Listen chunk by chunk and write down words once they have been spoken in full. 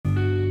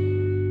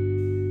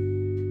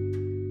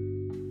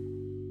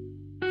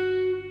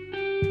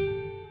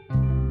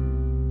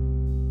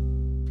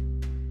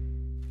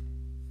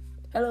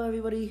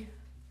everybody.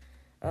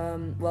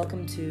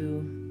 Welcome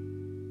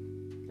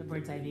to The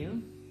Bird's Eye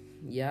View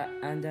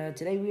and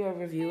today we are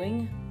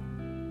reviewing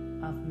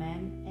of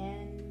Men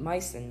and...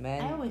 Mice and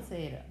Men. I always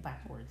say it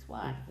backwards.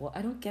 Why? Well,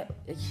 I don't get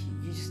you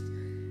just for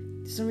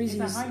some It's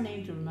reason a hard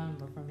name to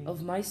remember for me.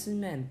 of Mice and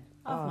Men.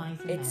 Of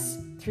Mice and it's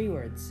Men. 3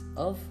 words.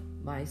 Of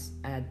Mice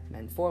and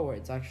Men. 4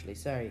 words actually.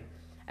 Sorry,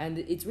 and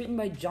it's written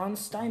by John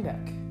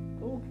Steinbeck.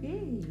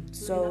 Okay. Do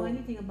So- we know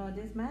anything about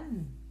this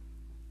man?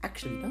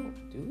 Actually, no,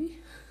 do we?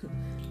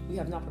 We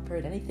have not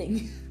prepared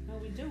anything. No,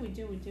 we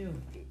do.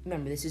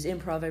 Remember, this is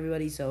improv,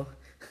 everybody. So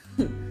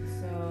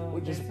So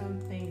We there's just- some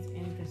things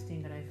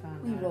interesting that I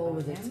found we out roll about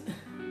with it. him.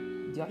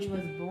 Josh, He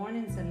was born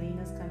in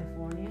Salinas,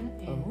 California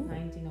in Oh.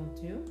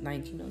 1902.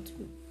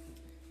 1902.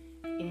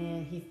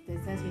 And it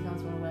says he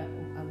comes from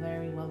a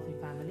very wealthy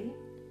family,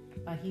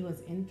 but he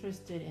was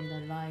interested in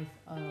the life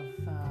of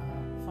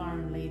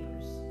farm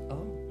laborers.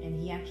 Oh, And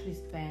he actually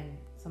spent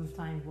some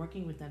time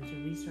working with them to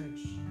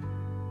research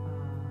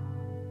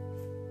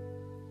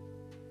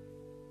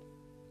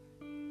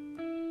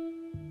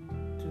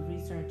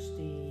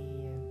the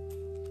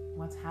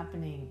what's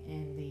happening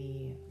in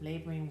the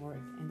laboring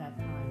work in that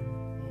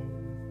time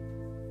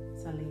in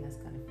Salinas,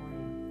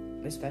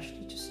 California.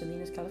 especially just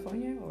Salinas,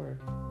 California, or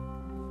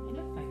It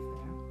looked like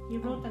there. He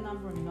wrote a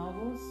number of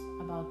novels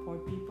about poor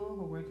people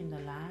who work in the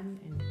land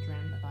and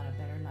dreamt about a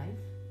better life.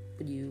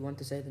 do you want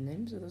to say the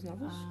names of those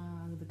novels?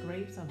 The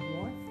Grapes of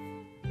Worth,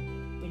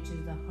 which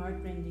is the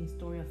heartrending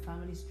story of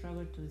family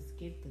struggle to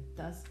escape the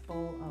Dust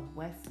Bowl of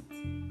West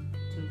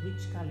to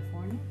reach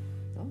California.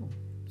 Oh,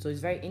 so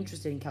he's very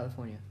interested in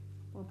California.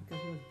 Well, because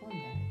he was born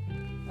there.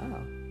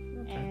 Oh,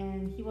 okay.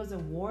 And he was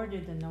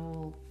awarded the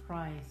Nobel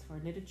Prize for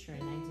Literature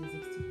in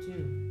 1962.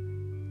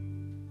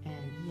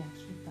 And he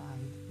actually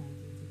died in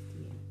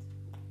 1968.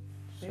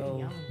 Very So,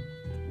 young.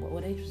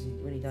 what age was he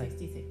when he died?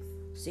 66.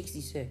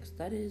 66.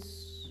 That is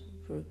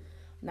for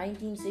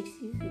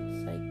 1960s.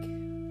 It's like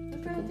That's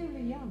typical.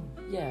 relatively young.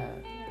 Yeah.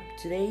 Yeah.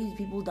 Today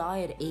people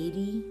die at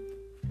 80,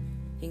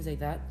 things like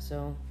that.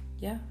 So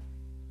yeah.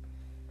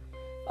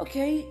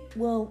 Okay.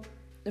 Well,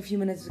 a few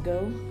minutes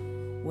ago,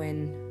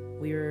 when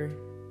we were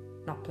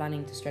not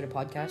planning to start a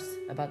podcast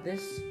about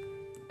this,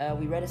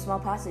 we read a small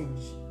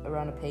passage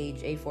around a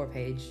page, A4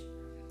 page,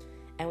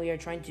 and we are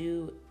trying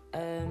to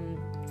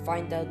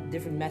find out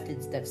different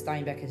methods that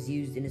Steinbeck has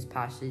used in his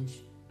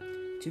passage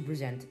to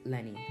present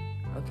Lenny.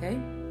 Okay?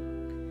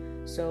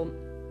 So,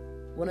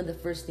 one of the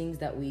first things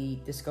that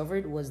we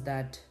discovered was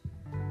that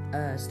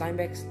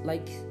Steinbeck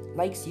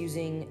likes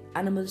using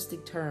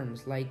animalistic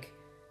terms like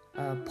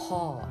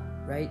paw,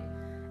 right?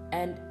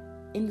 And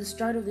in the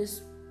start of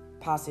this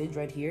passage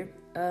right here,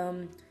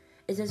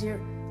 it says here,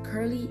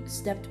 Curly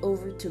stepped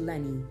over to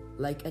Lenny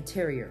like a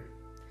terrier.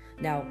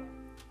 Now,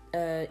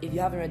 if you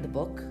haven't read the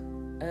book,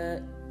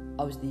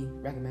 obviously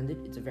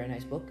recommended. It's a very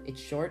nice book. It's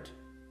short.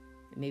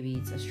 Maybe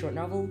it's a short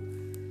novel.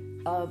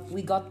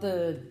 We got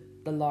the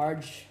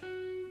large,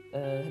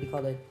 how do you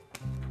call it?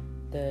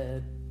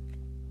 The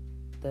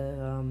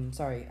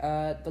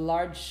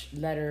large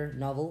letter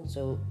novel.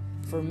 So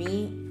for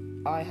me,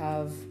 I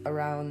have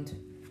around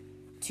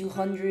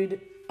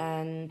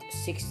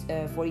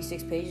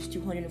 246 pages,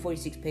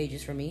 246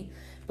 pages for me,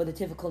 but the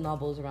typical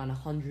novel is around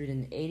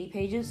 180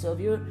 pages. So if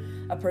you're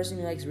a person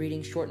who likes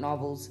reading short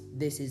novels,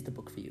 this is the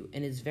book for you,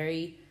 and it's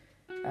very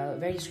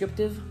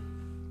descriptive.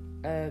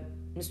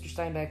 Mr.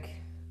 Steinbeck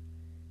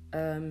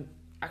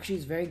actually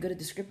is very good at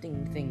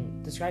describing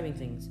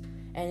things,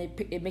 and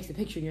it makes a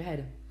picture in your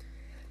head.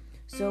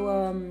 So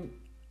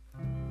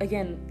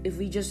again, if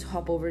we just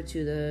hop over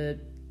to the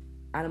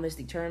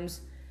animalistic terms,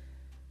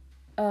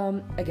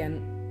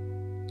 again,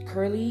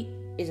 Curly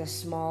is a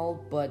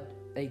small but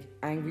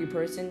angry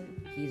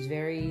person. He's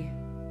very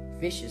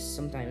vicious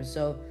sometimes.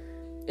 So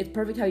it's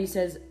perfect how he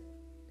says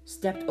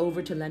stepped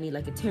over to Lenny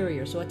like a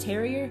terrier. So a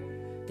terrier,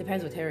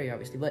 depends what terrier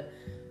obviously, but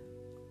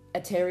a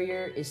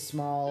terrier is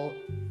small,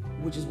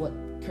 which is what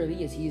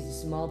Curly is. He is a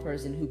small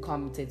person who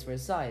compensates for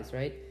his size,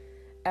 right?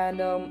 And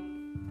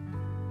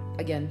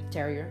again,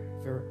 terrier,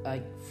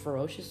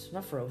 ferocious,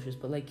 not ferocious,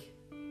 but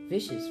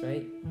vicious,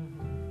 right?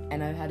 Mm-hmm.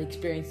 And I've had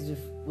experiences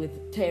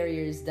with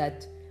terriers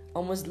that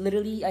almost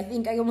literally,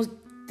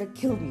 that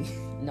killed me.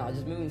 No, it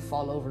just made me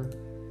fall over.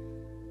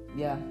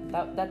 Yeah,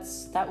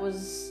 that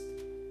was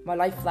my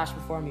life flashed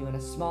before me when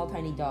a small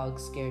tiny dog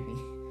scared me.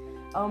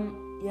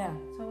 Yeah.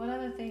 So what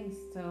other things?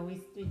 So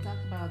we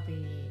talked about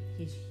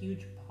his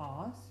huge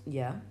paws.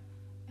 Yeah.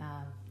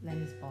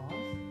 Lenny's paws.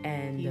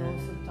 And He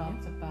also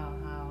talks about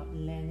how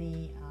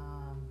Lenny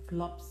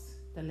flops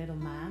the little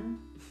man.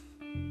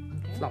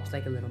 Okay. flops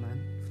like a little man.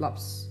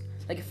 Flops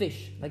like a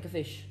fish.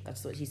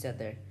 That's what he said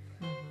there.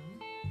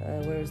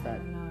 Mm-hmm. Where is I that?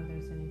 don't know if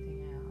there's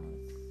anything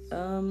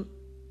else.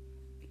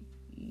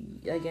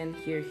 Again,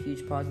 here,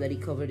 huge paws, that he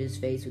covered his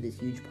face with his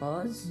huge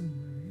paws.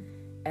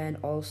 Mm-hmm. And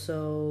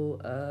also,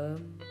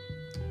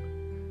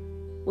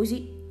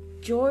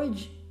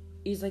 George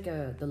is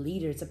the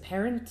leader. It's a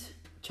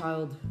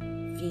parent-child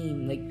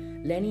theme.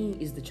 Lenny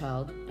is the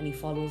child, and he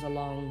follows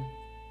along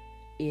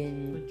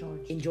With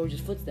George. in George's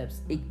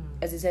footsteps. Mhm.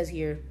 As it says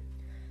here,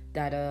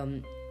 that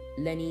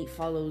Lenny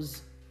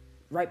follows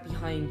right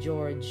behind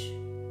George,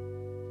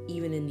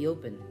 even in the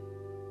open.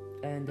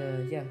 And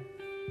yeah.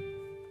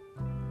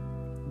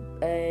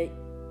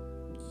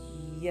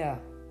 Yeah.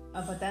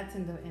 But that's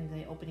in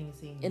the opening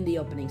scene. In the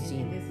opening In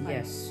scene, this fight,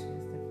 yes. it's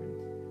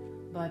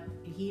different. But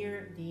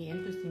here, the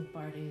interesting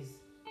part is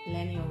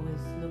Lenny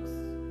always looks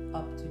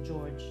up to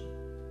George.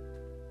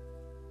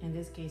 In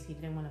this case, he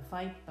didn't want to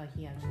fight, but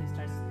he actually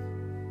starts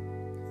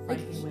Like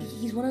fighting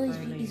with he's one of these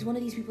Curly. he's one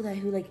of these people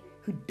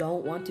who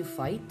don't want to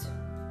fight,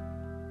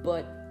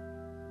 but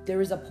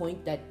there is a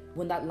point that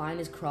when that line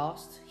is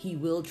crossed, he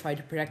will try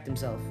to protect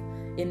himself.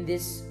 In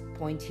this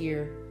point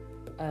here,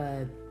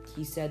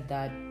 he said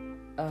that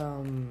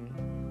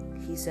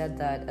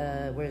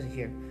where is it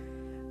here?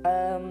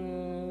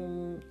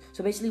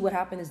 So basically what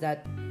happened is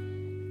that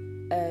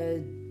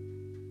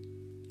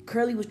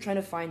Curly was trying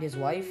to find his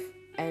wife,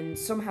 and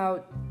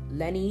somehow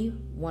Lenny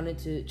wanted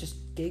to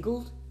just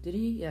giggled. Did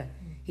he? Yeah.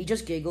 He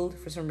just giggled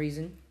for some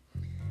reason.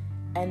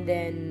 And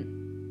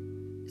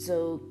then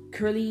so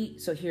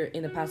here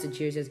in the passage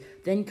here it says,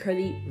 then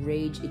Curly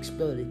rage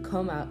exploded.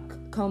 Come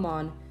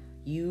on,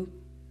 you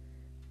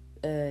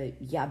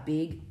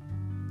big,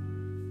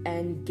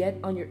 and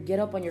get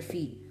up on your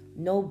feet.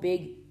 No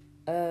big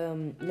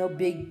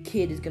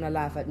kid is gonna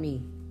laugh at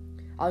me.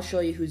 I'll show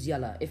you who's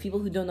yalla. If people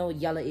who don't know what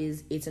yalla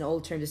is, it's an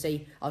old term to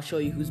say I'll show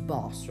you who's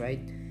boss, right?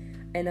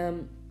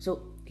 And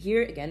so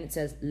here again it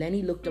says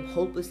Lenny looked up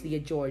hopelessly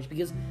at George,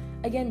 because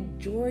again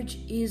George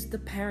is the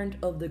parent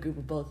of the group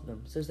of both of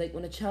them. So it's like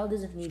when a child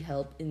doesn't need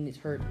help and is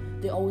hurt,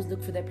 they always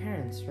look for their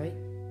parents, right?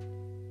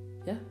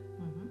 Yeah.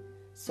 Mm-hmm.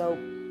 So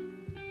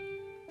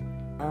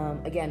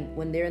again,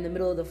 when they're in the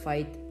middle of the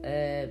fight,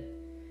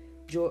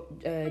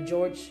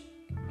 George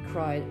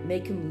cried,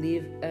 "Make him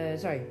leave."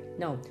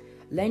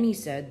 Lenny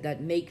said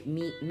that make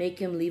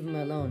him leave him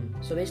alone.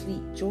 So basically,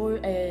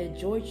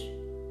 George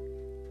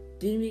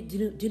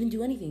didn't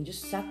do anything.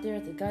 Just sat there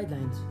at the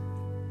guidelines.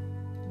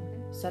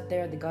 Okay. Sat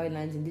there at the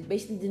guidelines and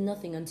basically did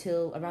nothing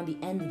until around the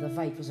end of the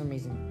fight for some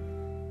reason.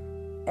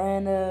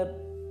 And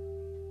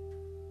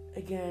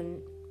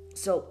again,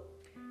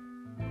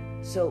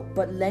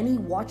 but Lenny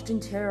watched in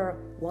terror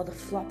while the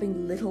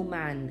flopping little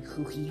man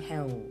who he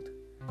held.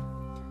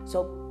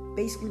 So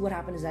basically, what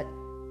happened is that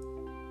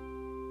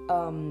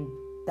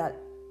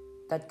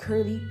that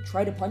Curly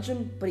tried to punch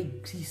him, but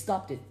he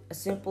stopped it. A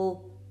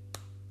simple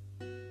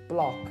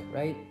block,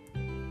 right?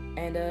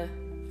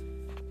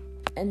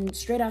 And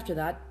straight after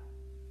that,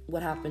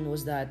 what happened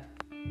was that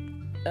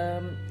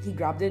he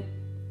grabbed it,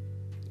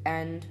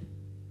 and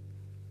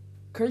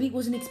Curly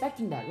wasn't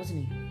expecting that,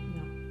 wasn't he?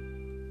 No.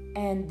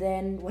 And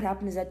then what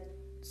happened is that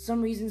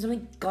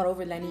something got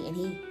over Lenny, and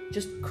he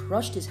just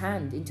crushed his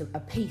hand into a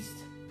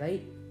paste,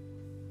 right?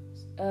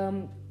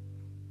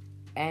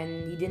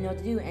 And he didn't know what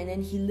to do, and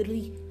then he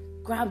literally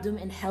grabbed him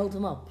and held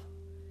him up,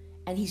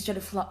 and he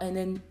started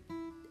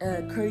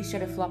Curly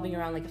started flopping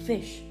around like a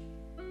fish.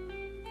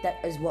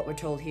 That is what we're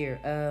told here.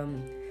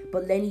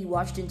 But Lenny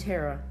watched in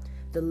terror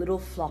the little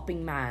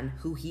flopping man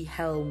who he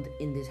held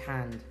in his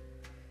hand.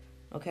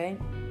 Okay?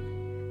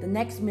 The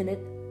next minute,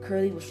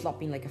 Curly was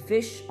flopping like a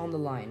fish on the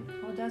line.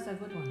 Oh, that's a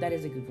good one. That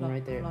is a good one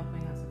right there.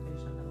 Flopping as a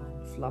fish on the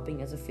line.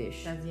 Flopping as a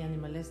fish. That's the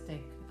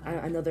animalistic.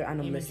 Another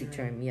animalistic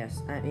imagery. term,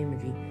 yes,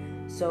 imagery.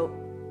 So,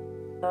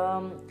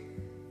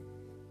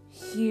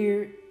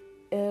 here,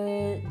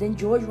 then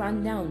George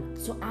ran down.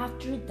 So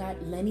after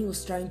that, Lenny was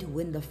starting to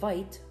win the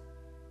fight.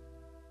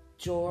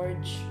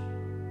 George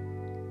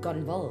got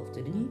involved,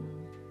 didn't he?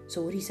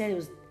 So what he said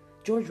was,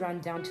 George ran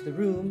down to the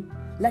room.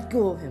 Let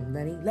go of him,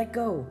 Lenny. Let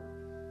go.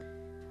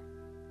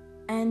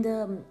 And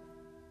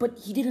but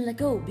he didn't let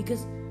go,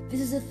 because this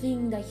is a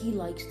thing that he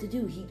likes to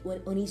do.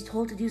 When he's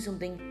told to do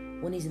something,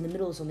 when he's in the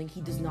middle of something, he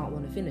does not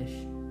want to finish.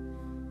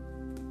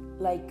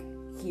 Like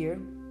here,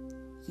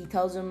 he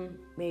tells him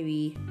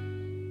maybe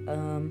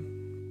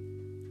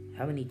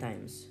how many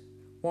times?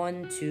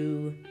 1,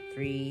 2,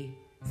 3,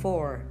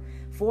 4.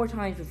 4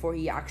 times before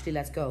he actually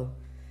lets go.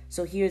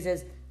 So here it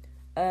says,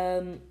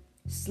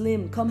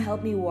 Slim, come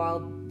help me while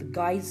the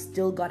guy's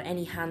still got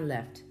any hand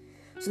left.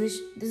 So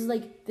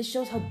this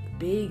shows how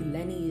big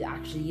Lenny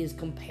actually is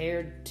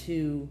compared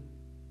to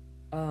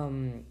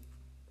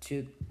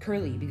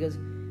Curly, because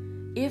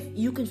if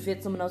you can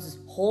fit someone else's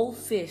whole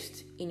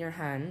fist in your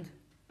hand,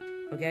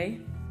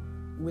 okay,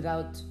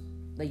 without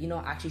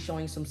actually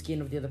showing some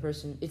skin of the other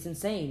person, it's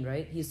insane,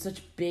 right? He has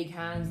such big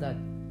hands that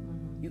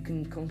you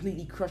can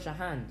completely crush a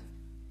hand,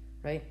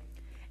 right?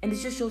 And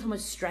this just shows how much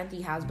strength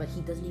he has, but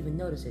he doesn't even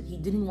notice it. He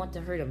didn't want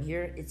to hurt him.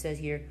 Here it says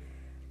here,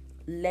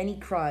 Lenny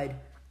cried,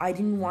 I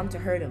didn't want to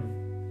hurt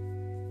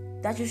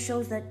him. That just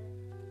shows that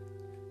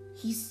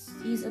he's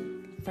a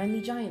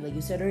friendly giant, like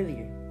you said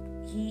earlier.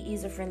 He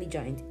is a friendly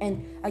giant.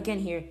 And again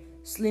here,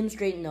 Slim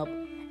straightened up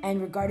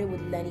and regarded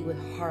with Lenny with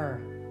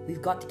horror.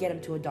 We've got to get him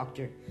to a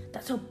doctor.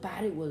 That's how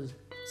bad it was.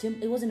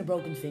 It wasn't a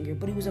broken finger,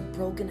 but it was a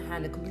broken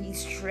hand, a completely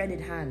shredded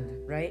hand,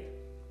 right?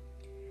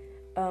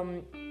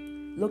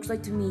 Looks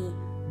like to me,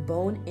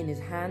 bone in his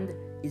hand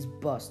is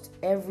bust.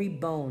 Every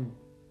bone.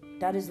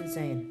 That is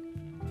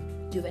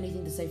insane. Do you have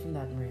anything to say from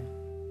that, Maria?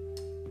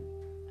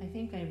 I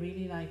think I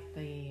really like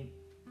the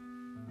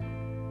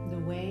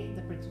way,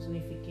 the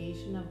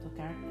personification of the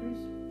characters.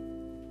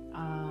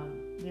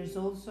 There's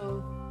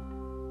also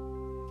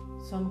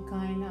some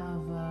kind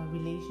of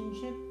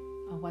relationship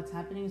of what's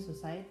happening in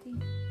society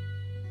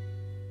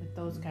with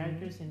those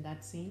characters in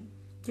that scene.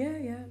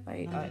 Yeah. Don't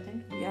you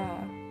think?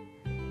 Yeah,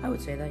 I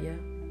would say that. Yeah.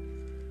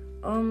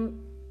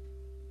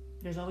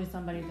 There's always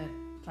somebody that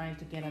trying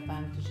to get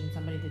advantage and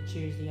somebody that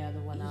cheers the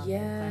other one up.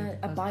 Yeah,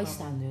 a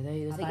bystander.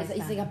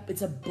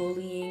 It's a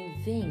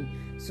bullying thing.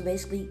 So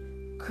basically,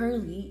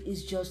 Curly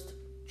is just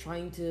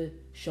trying to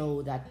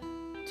show that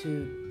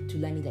to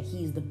Lenny that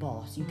he's the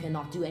boss. You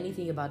cannot do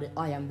anything about it.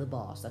 I am the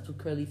boss. That's what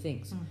Curly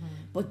thinks. Mm-hmm.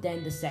 But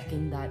then the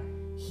second that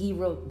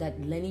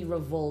Lenny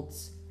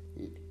revolts,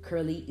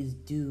 Curly is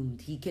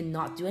doomed. He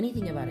cannot do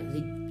anything about it.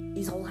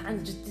 His whole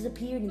hand just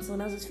disappeared in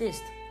someone else's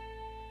fist.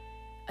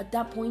 At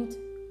that point,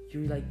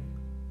 you're like,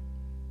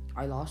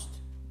 I lost.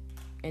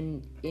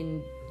 And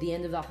in the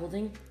end of that whole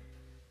thing,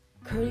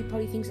 Curly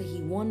probably thinks that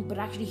he won, but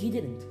actually he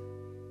didn't.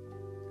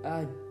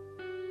 That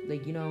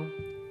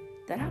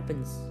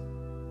happens.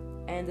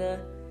 And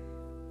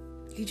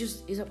he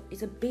just is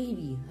a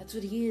baby. That's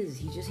what he is.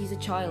 He's a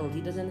child. He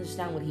doesn't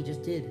understand what he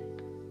just did.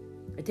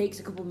 It takes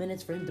a couple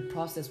minutes for him to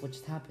process what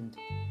just happened.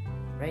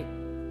 Right?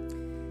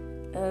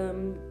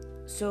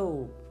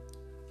 So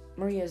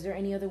Maria, is there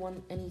any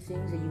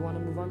things that you want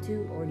to move on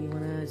to, or do you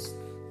want to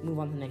move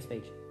on to the next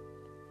page?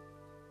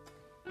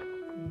 Let's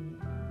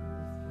move on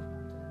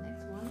to the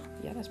next one.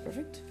 Yeah, that's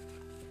perfect.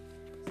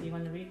 So you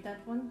want to read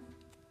that one?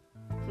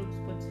 Crooks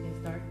puts his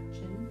dark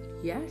chin.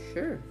 Yeah,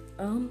 sure.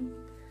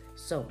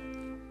 So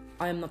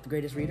I am not the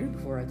greatest reader,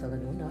 before I tell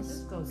anyone else.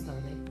 Just go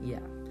slowly. Yeah.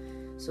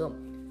 So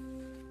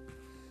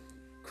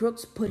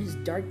Crooks put his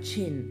dark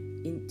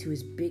chin into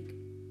his pink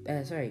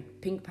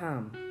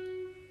palm.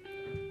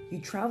 You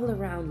travel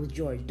around with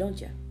George, don't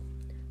you?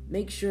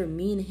 Make sure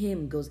me and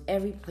him goes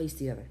every place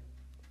together.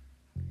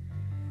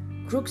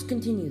 Crooks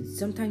continues.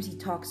 Sometimes he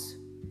talks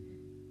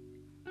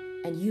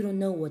and you don't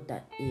know what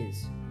that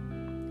is.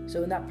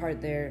 So in that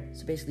part there,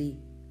 so basically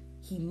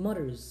he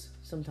mutters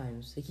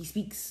sometimes. Like he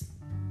speaks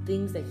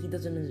things that he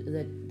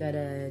doesn't,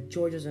 that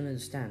George doesn't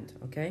understand,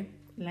 okay?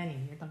 Lenny,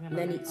 you're talking about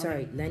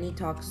Lenny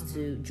talks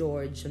to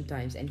George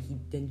sometimes, and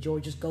then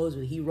George just goes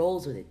with it. He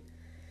rolls with it.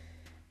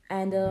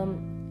 And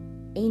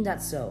ain't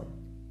that so?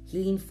 He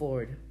leaned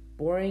forward,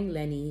 boring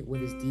Lenny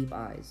with his deep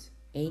eyes.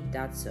 Ain't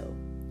that so?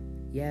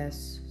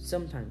 Yes,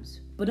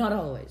 sometimes, but not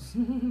always.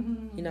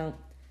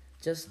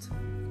 Just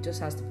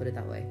has to put it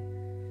that way.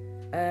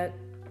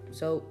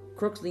 So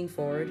Crooks leaned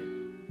forward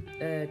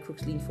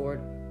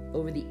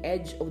over the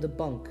edge of the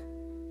bunk.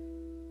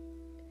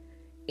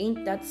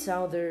 Ain't that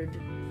southern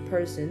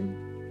person?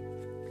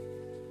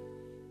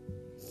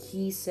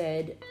 He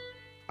said,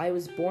 I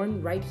was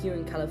born right here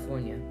in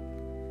California.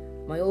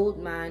 My old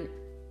man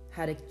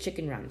had a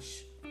chicken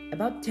ranch,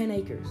 about 10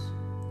 acres.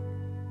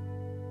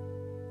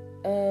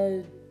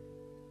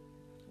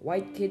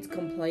 White kids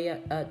come play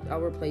at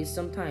our place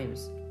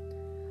sometimes.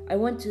 I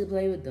went to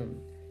play with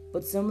them,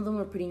 but some of them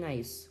were pretty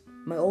nice.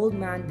 My old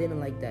man didn't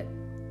like that.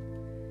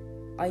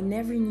 I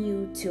never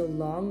knew till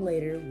long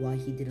later why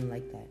he didn't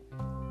like that.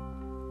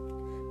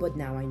 But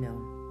now I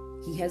know.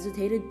 He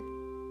hesitated,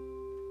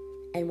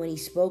 and when he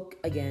spoke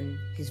again,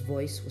 his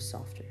voice was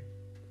softer.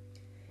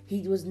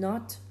 He was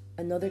not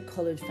another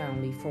colored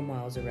family 4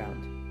 miles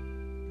around.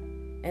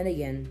 And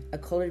again, a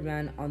colored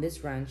man on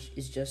this ranch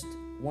is just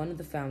one of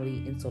the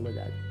family in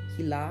Soledad.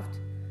 He laughed.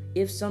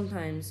 If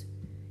sometimes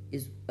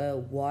is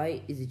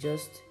why is it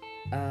just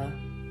a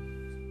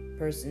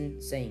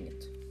person saying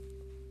it?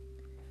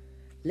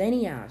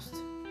 Lenny asked,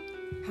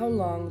 how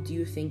long do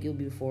you think it'll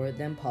be before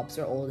them pups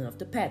are old enough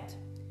to pet?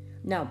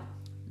 Now,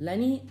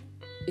 Lenny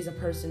is a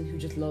person who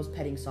just loves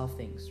petting soft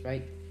things,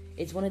 right?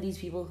 It's one of these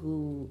people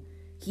who,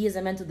 he has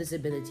a mental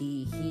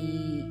disability,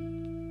 he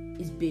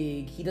is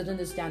big, he doesn't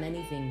understand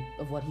anything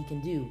of what he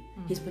can do,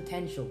 his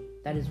potential,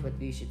 that is what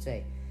we should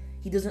say.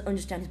 He doesn't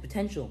understand his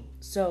potential,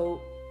 so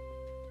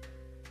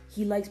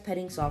he likes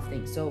petting soft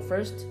things. So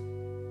first,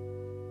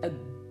 a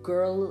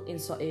girl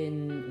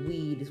in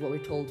weed is what we're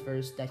told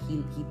first, that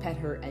he pet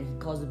her and he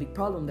caused a big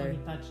problem there. He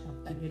touched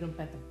her. You don't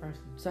pet the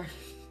person. Sorry.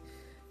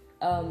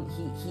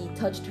 He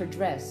touched her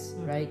dress,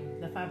 right?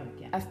 The fabric,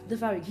 yeah. The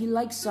fabric. He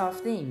likes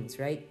soft things,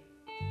 right?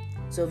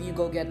 So if you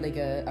go get like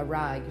a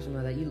rag or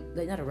something like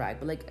that, not a rag,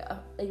 but like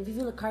if you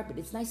feel a carpet,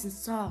 it's nice and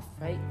soft,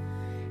 right?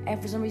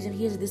 And for some reason,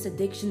 he has this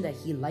addiction that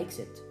he likes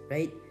it,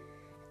 right?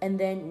 And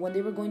then when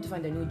they were going to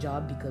find a new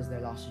job because they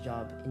lost a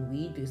job in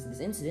weed because of this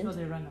incident, So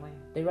they run away.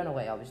 They run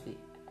away, obviously,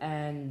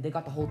 and they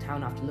got the whole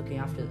town after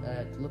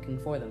looking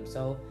for them.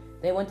 So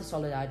they went to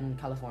Soledad in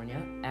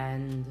California,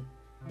 and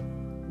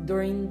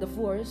during the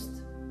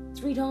forest,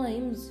 3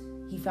 times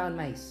he found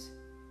mice,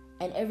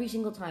 and every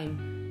single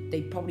time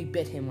they probably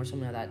bit him or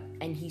something like that,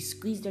 and he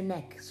squeezed their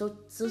neck so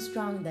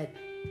strong that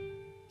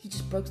he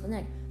just broke the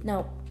neck.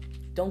 Now,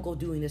 don't go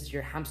doing this to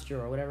your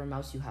hamster or whatever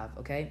mouse you have,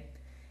 okay?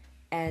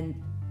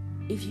 And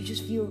if you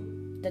just feel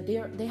that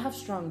they have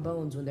strong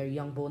bones when they're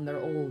young, but when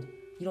they're old,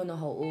 you don't know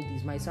how old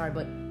these mice are,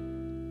 but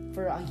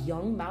for a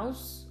young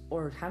mouse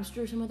or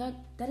hamster or something like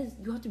that is,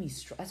 you have to be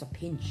that's a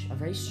pinch, a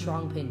very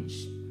strong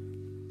pinch.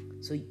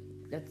 So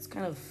that's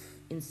kind of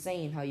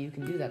insane how you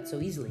can do that so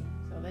easily.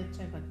 So let's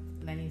check what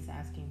Lenny's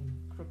asking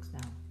Crooks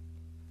now.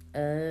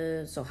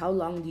 So how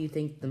long do you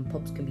think them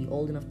pups can be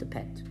old enough to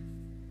pet?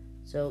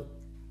 So,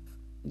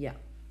 yeah.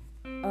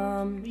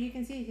 Well, you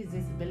can see his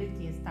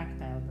disability is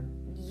tactile, but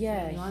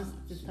Yeah, he wants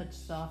to touch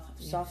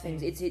soft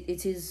things.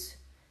 It's his,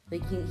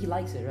 like, he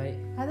likes it, right?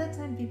 At that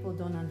time, people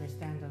don't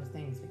understand those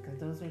things because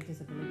those are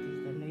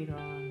disabilities that later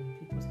on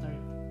people start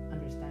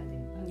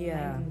understanding.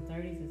 Yeah. In the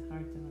 1930s, it's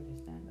hard to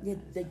understand. Yeah,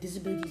 like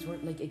disabilities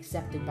weren't like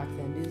accepted back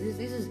then. This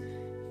is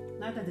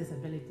Not a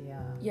disability.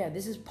 yeah,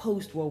 this is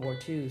post World War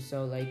II.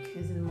 So like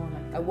This is more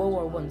like World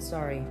War One.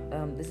 Sorry,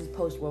 this is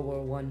post World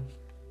War One.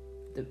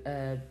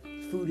 The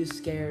food is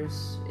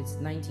scarce. It's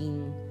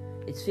 15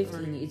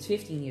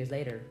 years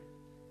later.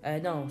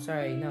 No,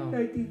 sorry, no.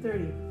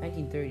 1930.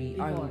 1930.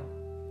 Before.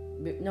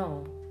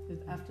 No.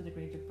 It's after the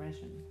Great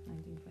Depression,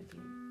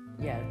 1928.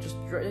 Yeah, just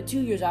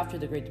 2 years after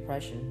the Great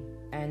Depression,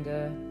 and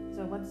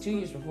So what's 2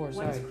 years before. What's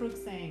Sorry.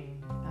 Crooks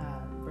saying,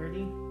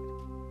 Birdie?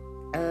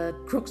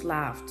 Crooks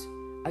laughed.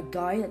 A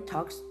guy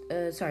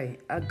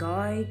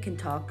can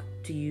talk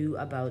to you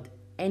about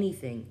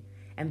anything,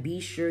 and be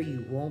sure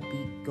you won't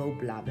go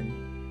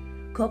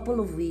blabbing. Couple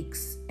of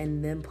weeks,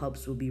 and them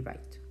pups will be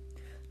right.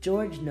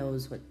 George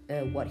knows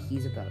what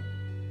he's about.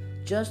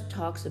 Just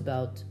talks,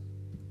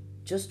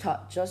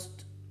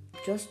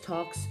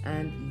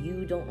 and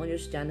you don't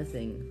understand a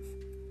thing.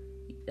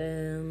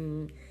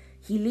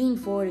 He leaned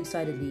forward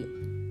excitedly.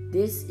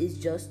 This is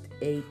just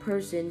a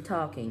person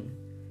talking.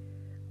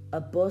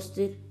 A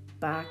busted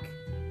back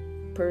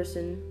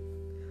person,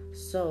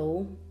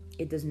 so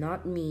it does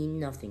not mean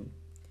nothing.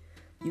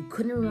 You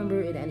couldn't remember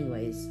it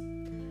anyways.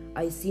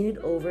 I seen it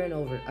over and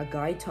over. A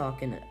guy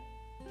talking to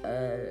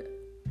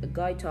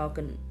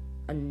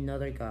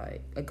another guy,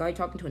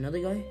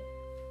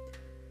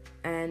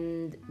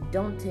 and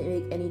don't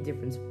make any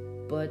difference.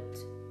 But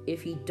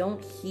if you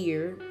don't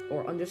hear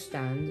or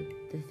understand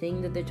the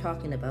thing that they're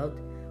talking about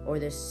or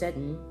they're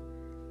setting,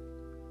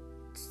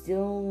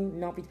 still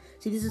not be.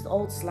 See, this is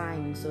old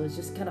slang, so it's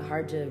just kind of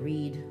hard to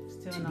read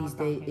these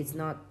days. It's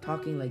not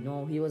talking like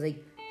normal. He was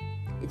like,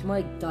 it's more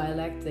like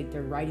dialect. Like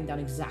they're writing down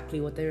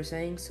exactly what they're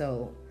saying.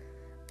 So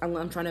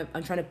I'm trying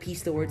to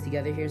piece the words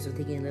together here. So it's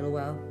taking a little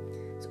while.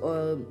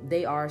 So,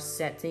 they are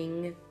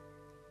setting,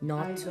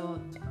 not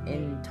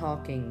in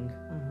talking.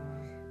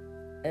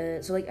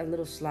 Mm-hmm. So like a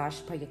little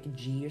slash, probably like a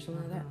G or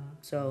something like that.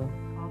 So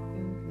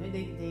talking. They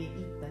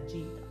eat the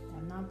G.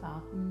 I'm not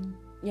talking.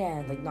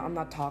 Yeah, like no, I'm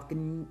not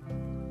talking.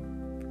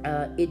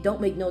 It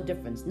don't make no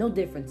difference. No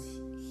difference.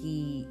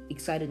 He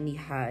excitedly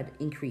had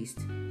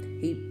increased.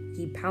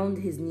 He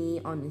pounded his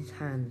knee on his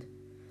hand,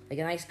 like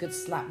a nice good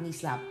knee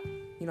slap.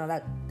 You know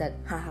that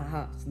ha ha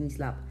ha knee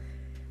slap.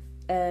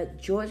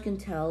 George can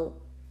tell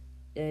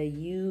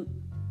you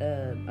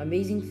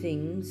amazing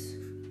things.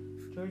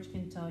 George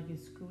can tell you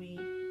screwy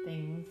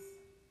things.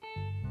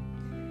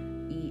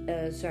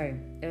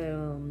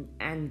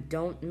 And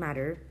don't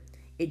matter.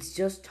 It's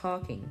just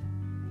talking.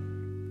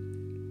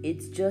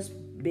 It's just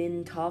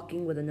been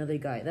talking with another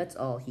guy. That's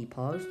all. He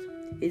paused.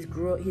 His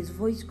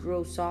voice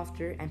grows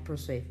softer and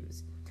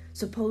persuasive.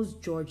 Suppose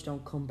George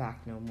don't come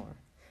back no more.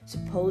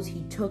 Suppose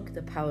he took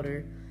the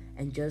powder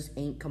and just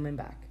ain't coming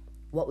back.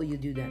 What will you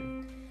do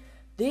then?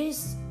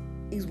 This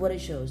is what it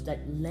shows, that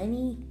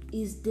Lenny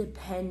is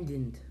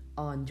dependent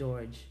on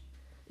George.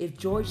 If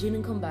George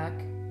didn't come back,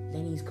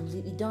 Lenny's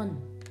completely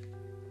done.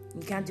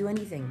 He can't do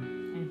anything.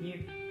 And here,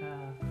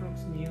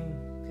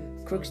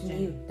 Crooks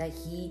knew that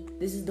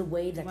this is the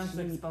way that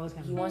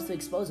he wants to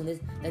expose him.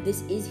 That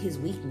this is his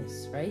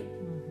weakness, right?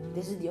 Mm-hmm.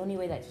 This is the only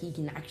way that he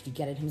can actually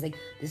get at him. He's like,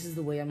 this is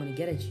the way I'm gonna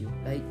get at you.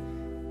 Like,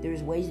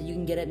 there's ways that you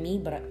can get at me,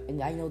 but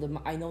I know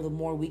the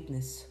more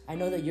weakness. I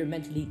know that you're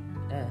mentally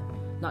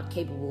not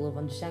capable of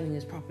understanding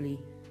this properly,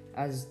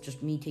 as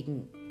just me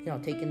taking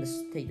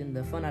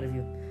the fun out of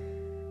you.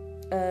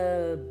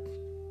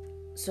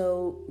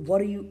 So what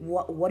are you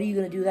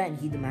gonna do then?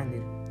 He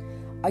demanded.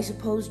 I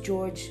suppose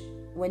George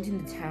went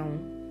into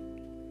town.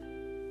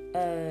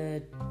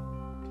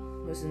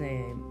 What's the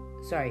name?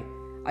 Sorry,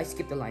 I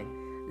skipped a line.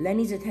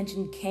 Lenny's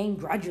attention came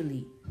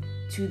gradually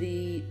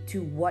to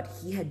what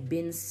he had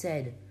been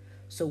said.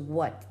 So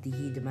what?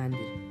 He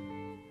demanded.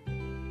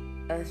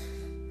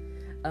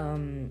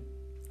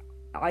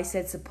 I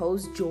said,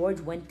 suppose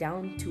George went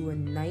down to a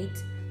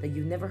night that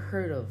you never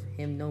heard of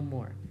him no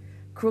more.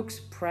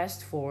 Crooks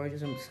pressed forward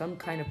some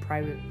kind of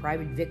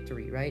private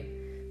victory, right?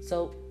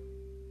 So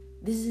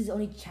this is his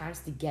only chance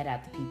to get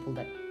at the people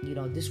that,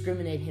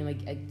 discriminate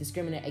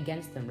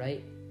against them,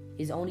 right?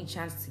 His only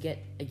chance to get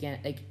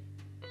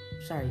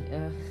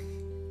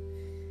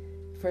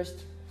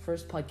first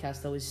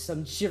podcast though is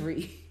some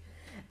shivery.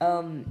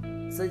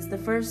 So it's the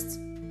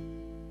first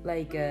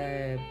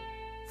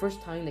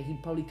time that he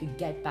probably could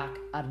get back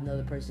at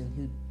another person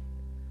who,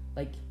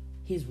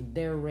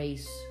 their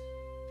race,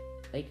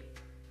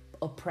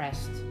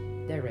 oppressed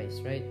their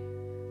race, right?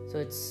 So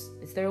it's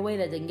their way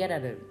that they can get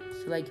at it.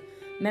 So like,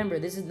 remember,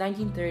 this is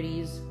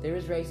 1930s. There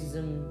is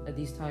racism at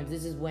these times.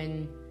 This is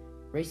when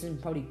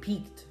racism probably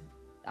peaked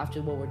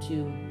after World War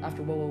II,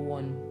 after World War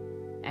I,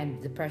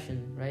 and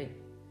Depression, right?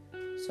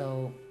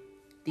 So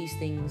these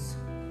things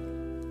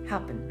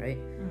happen, right?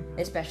 Mm-hmm.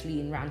 Especially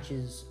in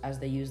ranches, as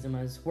they use them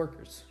as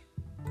workers,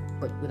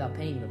 but without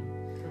paying them.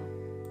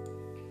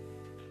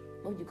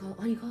 What do you call?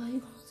 How do you call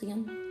it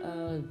again?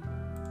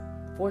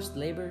 Forced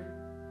labor,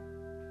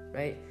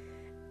 right?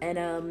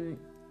 And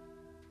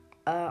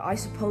I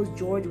suppose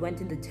George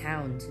went into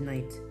town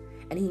tonight,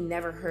 and he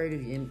never heard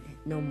of him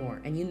no more,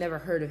 and you never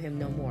heard of him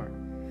no more.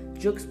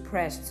 Jux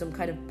pressed some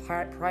kind of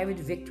private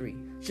victory.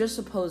 Just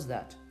suppose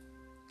that.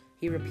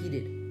 He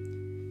repeated.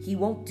 He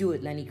won't do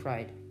it, Lenny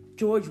cried.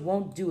 George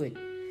won't do it.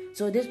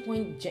 So at this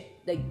point,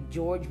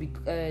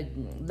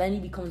 Lenny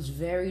becomes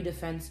very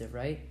defensive,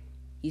 right?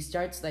 He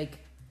starts like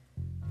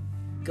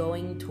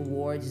going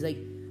towards. He's like,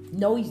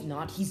 no, he's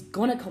not. He's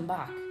gonna come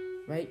back,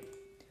 right?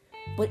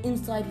 But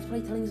inside, he's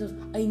probably telling himself,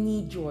 I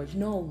need George.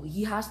 No,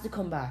 he has to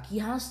come back. He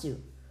has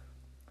to,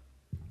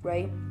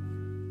 right?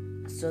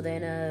 So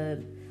then,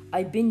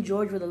 I've been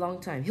George for a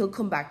long time. He'll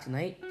come back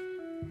tonight,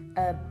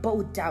 but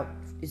with doubt.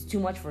 It's too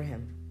much for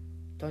him.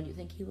 Don't you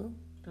think he will?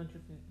 Don't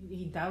you think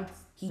he doubts?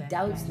 He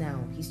doubts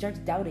now. He starts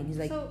doubting. He's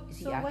like, so, is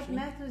he so actually? what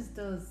methods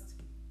does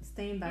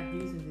Steinbeck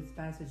use in this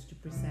passage to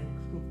present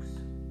crooks?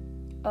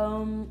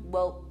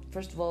 Well,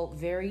 first of all,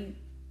 very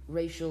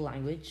racial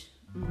language,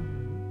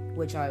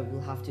 which I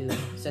will have to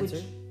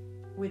censor.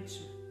 Which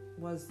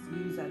was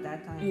used at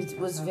that time. It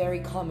was very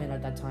common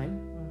at that time,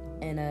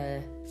 and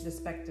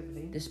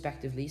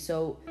despectively.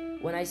 So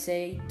when I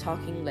say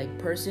talking like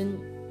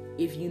person,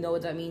 if you know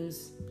what that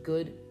means,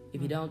 good.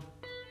 If you don't,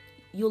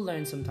 you'll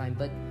learn sometime.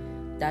 But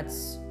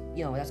that's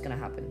gonna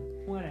happen.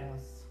 What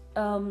else?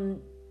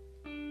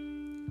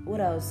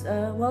 What else?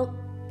 Well,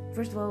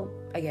 first of all,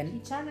 again, he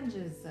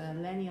challenges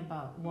Lenny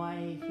about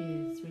why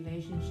his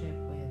relationship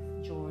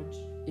with George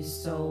is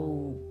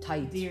so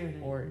tight,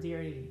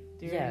 dearly.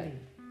 Yeah.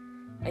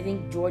 I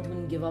think George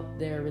wouldn't give up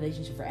their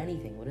relationship for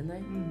anything, wouldn't they?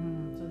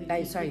 Mm-hmm. So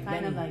they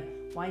kind of like,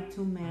 why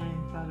two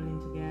men traveling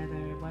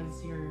together?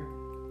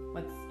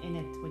 What's in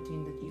it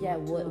between the two? Yeah,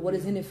 what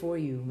is in it for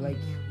you? Like,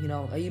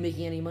 are you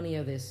making any money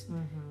out of this?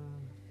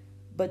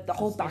 But the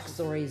whole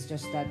backstory is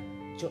just that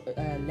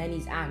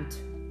Lenny's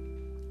aunt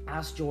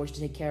asked George to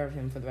take care of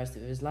him for the rest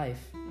of his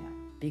life. Yeah.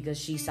 Because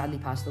she sadly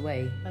passed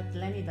away. But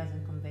Lenny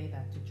doesn't convey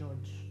that to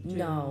George.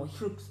 No.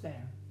 Crooks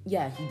there.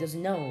 Yeah, he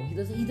doesn't know. He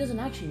doesn't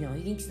actually know.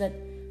 He thinks that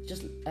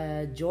just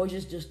George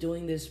is just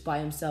doing this by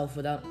himself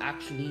without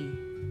actually,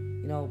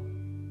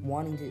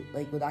 wanting to,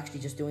 with actually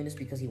just doing this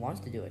because he wants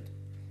to do it.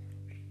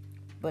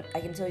 But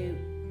I can tell you,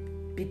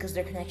 because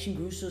their connection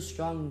grew so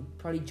strong,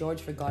 probably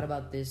George forgot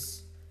about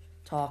this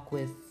talk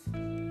with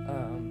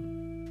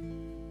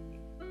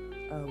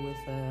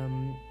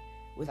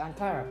Aunt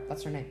Clara.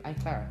 That's her name, Aunt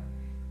Clara.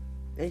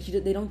 And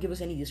they don't give us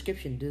any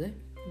description, do they?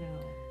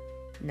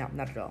 No,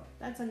 not at all.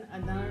 That's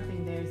another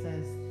thing there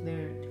says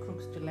they're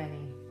crooks to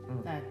Lenny.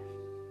 That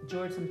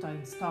George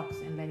sometimes talks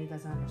and Lenny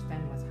doesn't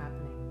understand what's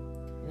happening.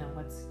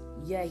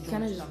 Yeah, he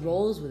kind of just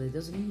rolls with it,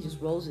 doesn't he? He just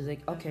rolls. He's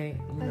like, okay,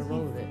 I'm gonna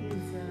roll with it.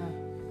 His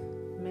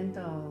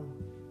mental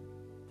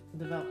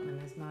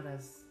development is not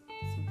as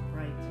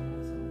bright,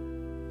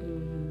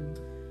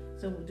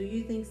 So do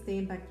you think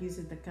Steinbeck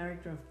uses the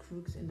character of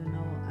crooks in the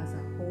novel as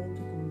a whole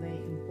to convey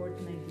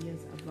important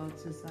ideas about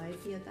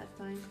society at that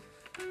time?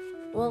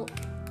 Well,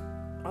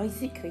 I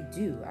think I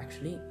do,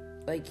 actually.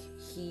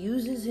 He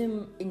uses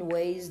him in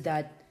ways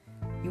that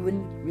you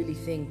wouldn't really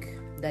think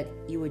that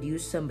you would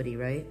use somebody,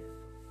 right?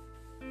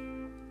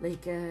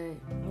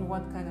 In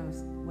what kind of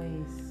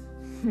ways?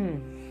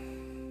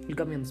 You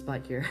got me on the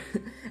spot here.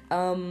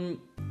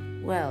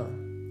 Well,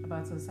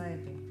 about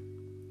society.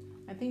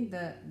 I think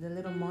the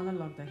little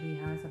monologue that he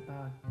has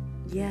about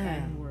the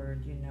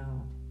N-word,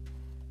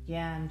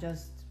 Yeah, I'm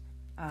just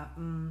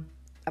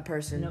a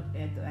person. No,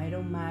 I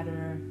don't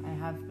matter. I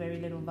have very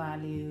little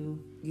value.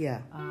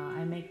 Yeah.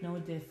 I make no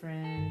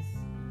difference.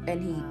 And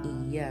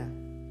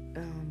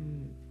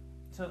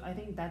So I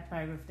think that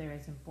paragraph there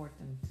is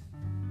important.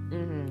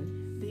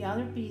 The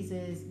other piece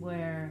is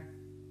where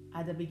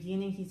at the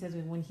beginning he says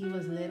when he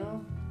was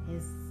little,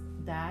 his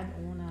dad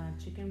owned a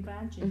chicken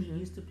ranch and he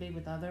used to play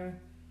with other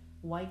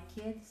white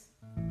kids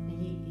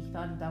and he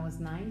thought that was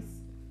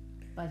nice,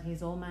 but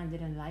his old man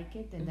didn't like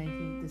it, and then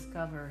he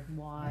discovered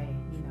why,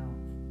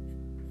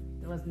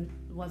 there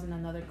wasn't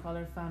another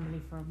colored family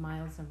for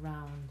miles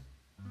around,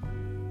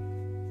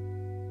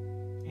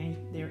 and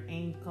there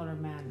ain't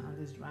colored man on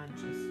this ranch,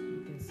 as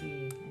you can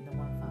see in the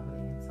one family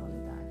in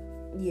Soledad.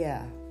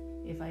 Yeah.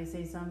 If I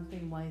say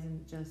something, why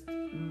isn't just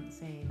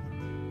saying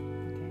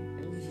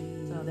it?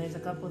 Okay. So there's a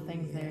couple of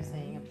things they're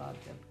saying about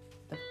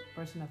the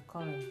person of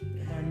color.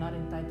 They're not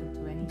entitled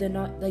to anything. They're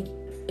not,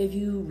 if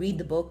you read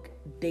the book,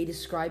 they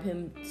describe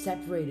him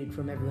separated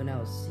from everyone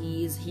else.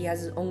 He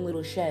has his own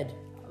little shed.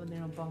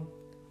 Bunk.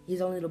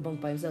 His own little bunk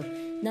by himself.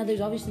 Now,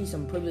 there's obviously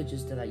some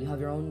privileges to that. You have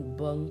your own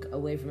bunk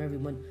away from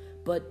everyone.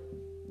 But,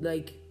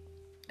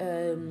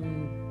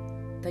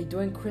 like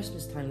during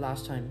Christmas time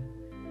last time.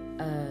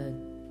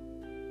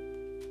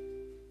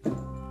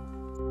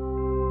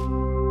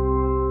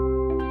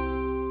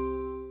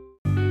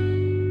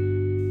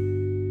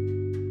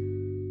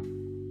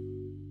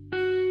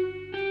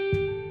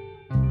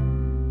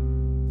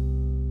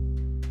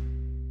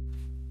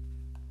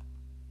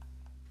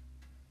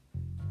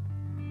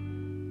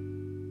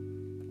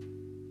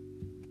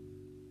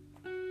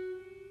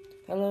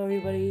 Hello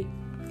everybody,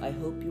 I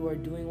hope you are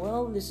doing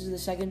well. This is the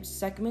second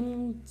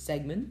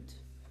segment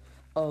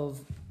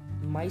of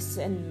Mice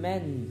and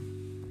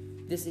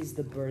Men. This is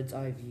the Bird's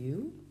Eye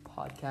View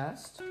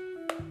podcast.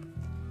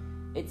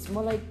 It's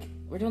more like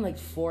we're doing like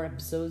 4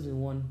 episodes in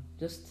one,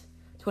 just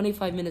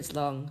 25 minutes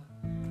long.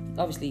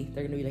 Obviously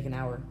they're gonna be like an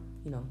hour,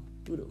 you know.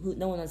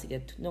 No one likes a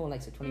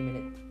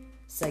 20-minute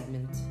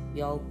segment.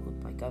 Oh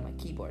my god, my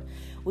keyboard.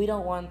 We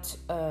don't want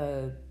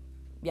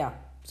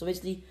so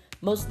basically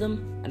most of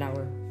them an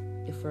hour.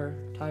 If we're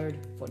tired,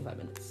 45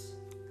 minutes.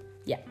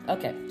 Yeah,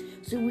 okay.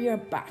 So we are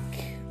back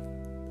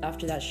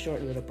after that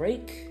short little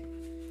break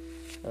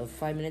of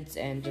 5 minutes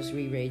and just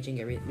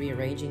rearranging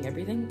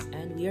everything,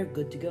 and we are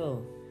good to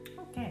go.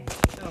 Okay,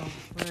 so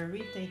we're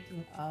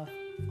retaking of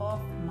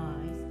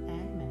Mice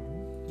and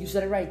Men. You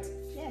said it right.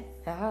 Yes.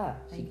 Haha.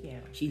 Thank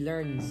you. She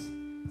learns.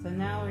 So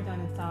now we're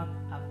going to talk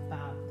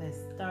about the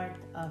start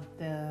of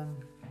the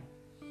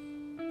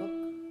book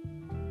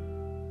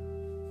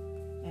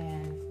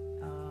and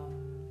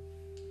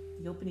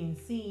the opening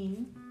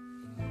scene.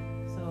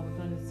 So I'm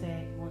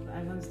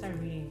going to start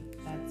reading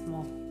that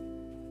small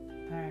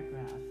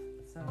paragraph.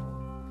 So,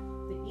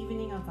 the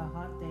evening of a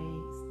hot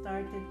day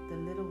started the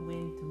little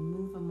wind to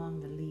move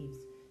among the leaves.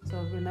 So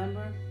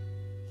remember,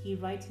 he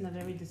writes in a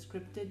very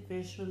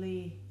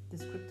visually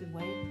descriptive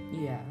way.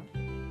 Yeah.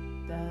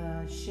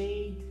 The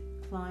shade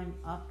climbed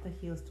up the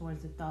hills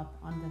towards the top.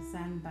 On the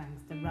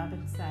sandbanks, the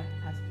rabbit sat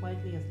as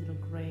quietly as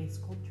little gray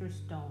sculpture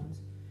stones.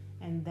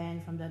 And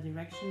then from the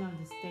direction of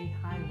the state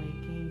highway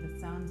came the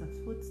sounds of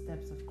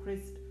footsteps of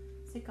crisp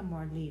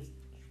sycamore leaves.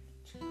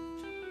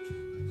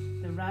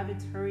 The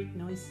rabbits hurried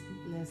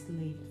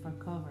noiselessly for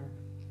cover.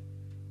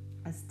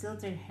 A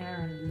stilted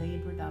heron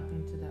labored up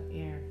into the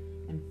air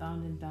and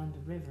bounded down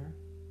the river.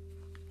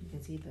 You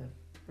can see the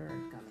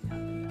bird coming up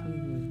and down.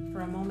 Mm-hmm.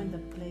 For a moment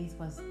the place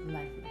was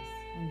lifeless,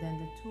 and then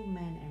the 2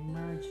 men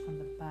emerged from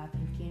the path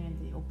and came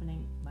into the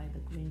opening by the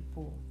green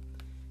pool.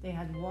 They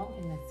had walked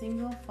in a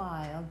single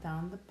file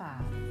down the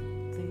path.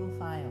 Single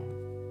file.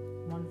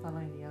 One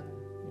following the other.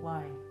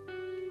 Why?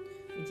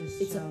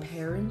 It's a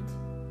parent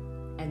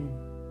and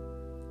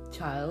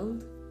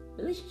child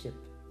relationship.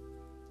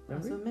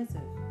 Remember?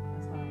 Submissive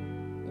as well.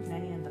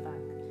 Nanny in the back.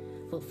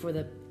 Well, for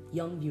the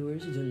young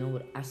viewers who don't know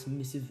what a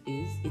submissive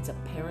is, it's a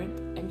parent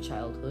and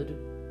childhood.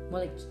 More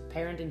like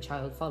parent and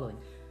child following.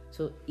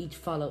 So each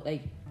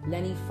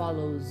Lenny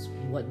follows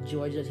what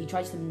George does. He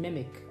tries to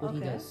mimic what he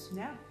does.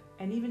 Yeah.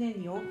 And even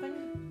in the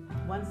open,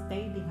 one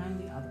stayed behind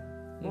the other.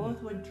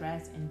 Both were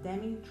dressed in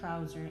denim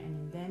trouser and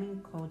in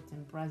denim coats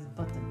and brass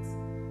buttons.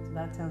 So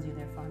that tells you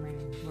they're farming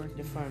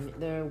workmen.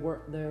 They're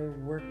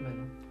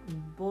workmen.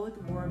 Both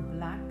wore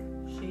black,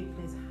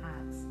 shapeless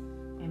hats,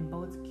 and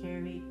both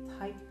carried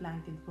tight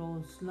blanket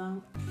rolls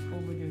slung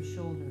over their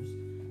shoulders.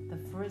 The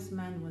first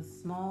man was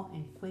small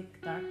and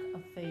quick, dark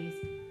of face,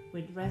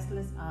 with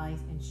restless eyes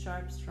and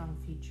sharp, strong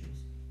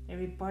features.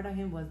 Every part of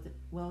him was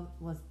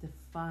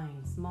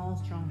defined: small,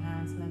 strong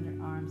hands,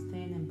 slender arms,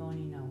 thin and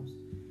bony nose.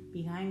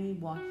 Behind me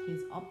walked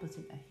his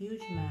opposite, a huge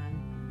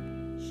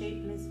man,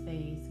 shapeless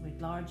face, with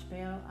large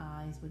pale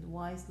eyes, with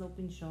wide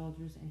sloping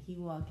shoulders, and he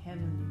walked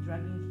heavily,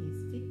 dragging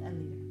his feet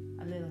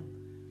a little,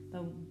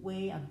 the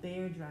way a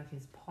bear drags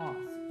his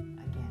paws.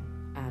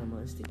 Again,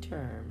 animalistic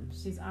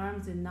terms. His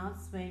arms did not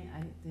swing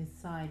at his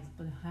sides,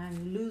 but hung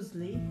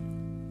loosely,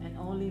 and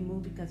only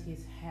moved because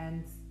his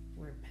hands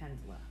were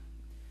pendula.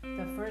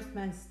 The first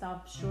man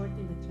stopped short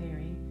in the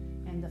clearing,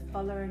 and the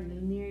follower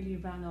nearly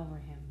ran over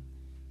him.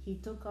 He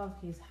took off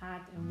his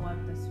hat and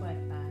wiped the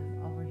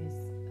sweatband over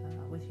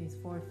with his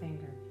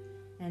forefinger,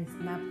 and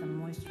snapped the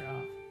moisture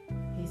off.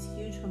 His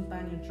huge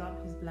companion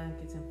dropped his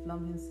blankets and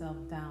flung himself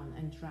down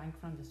and drank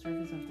from the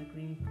surface of the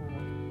green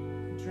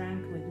pool.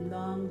 Drank with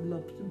long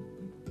gulps,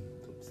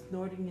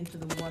 snorting into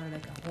the water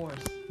like a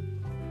horse.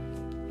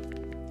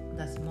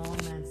 The small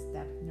man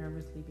stepped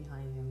nervously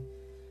behind him.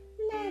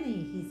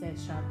 "Lenny," he said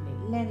sharply.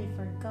 "Lenny,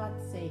 for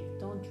God's sake,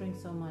 don't drink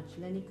so much."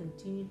 Lenny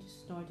continued to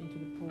snort into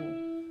the pool.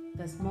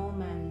 The small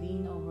man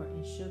leaned over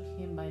and shook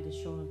him by the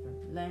shoulder.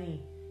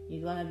 "Lenny,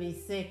 you're gonna be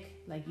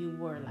sick like you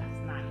were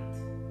last night."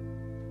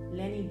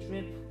 Lenny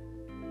dripped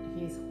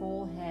his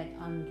whole head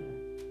under,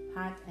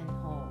 hat and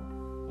all,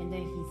 and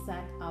then he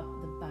sat up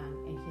the bank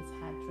and his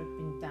hat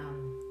dripping down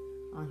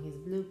on his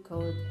blue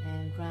coat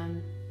and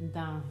ran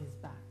down his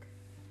back.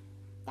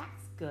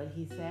 "That's good,"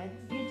 he said.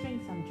 "You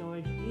drink some,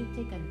 George. You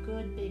take a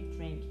good big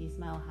drink." He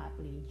smiled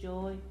happily.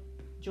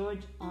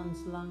 George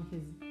unslung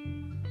his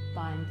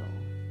bindle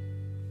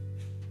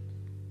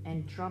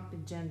and dropped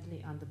it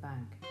gently on the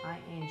bank. "I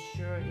ain't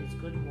sure it's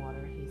good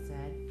water," he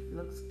said.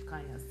 "Looks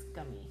kind of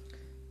scummy."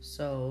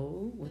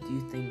 So, what do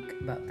you think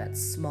about that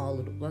small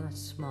little? Well, not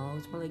small.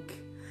 It's more like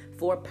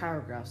 4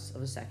 paragraphs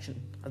of a section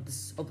of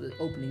the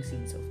opening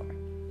scene so far.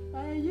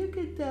 You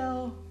can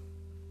tell.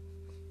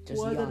 Just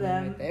One of yawning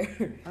them. right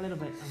there. A little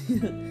bit. You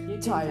can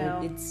Tired.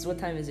 tell. It's what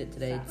time is it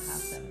today?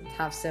 It's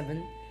half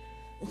seven.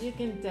 You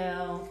can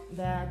tell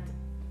that,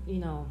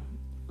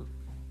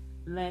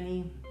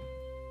 Lenny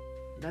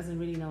doesn't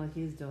really know what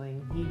he's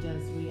doing. He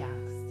just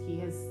reacts. He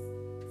is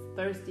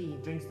thirsty, he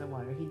drinks the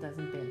water. He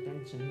doesn't pay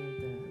attention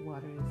if the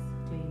water is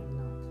clean or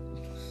not.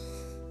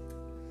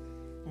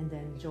 And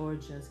then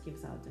George just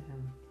gives out to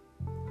him.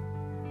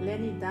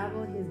 Lenny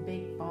dabbled his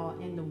big paw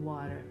in the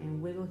water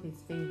and wiggled his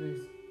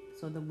fingers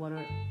so the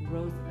water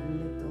rose a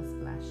little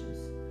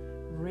splashes.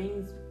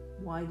 Rings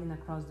widened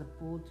across the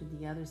pool to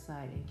the other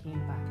side and came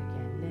back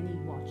again. Lenny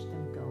watched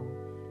them go.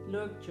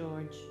 Look,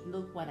 George,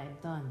 look what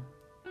I've done.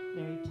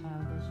 Very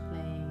childish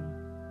playing.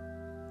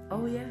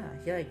 Oh yeah,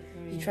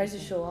 he tries to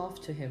show off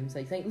to him. It's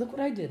like, look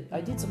what I did.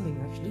 I did something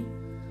actually.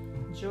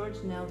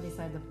 George knelt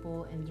beside the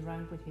pool and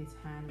drank with his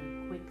hand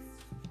with quick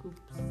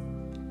scoops.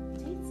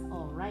 Tastes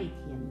all right,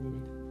 he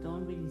admitted.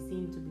 Don't really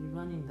seem to be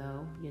running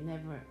though. You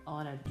never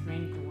ought to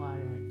drink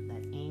water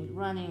that ain't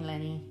running,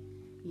 Lenny.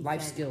 He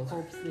Life said skill.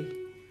 hopefully.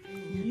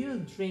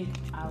 You'd drink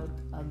out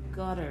a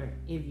gutter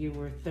if you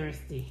were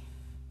thirsty.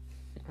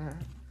 Uh-huh.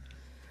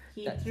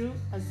 He threw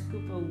a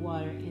scoop of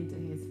water into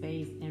his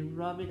face and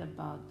rubbed it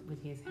about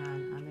with his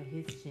hand under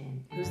his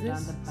chin and Who's around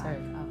this? the back Sorry.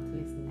 of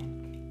his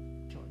neck.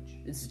 George.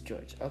 This is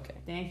George. Okay.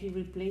 Then he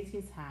replaced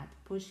his hat,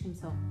 pushed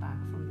himself back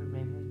from the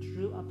river,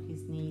 drew up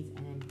his knees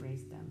and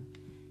embraced them.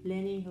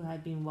 Lenny, who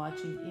had been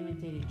watching,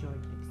 imitated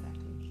George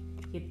exactly.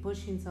 He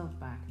pushed himself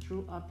back,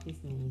 drew up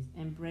his knees,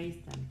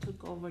 embraced them,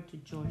 took over to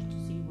George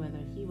to see whether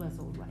he was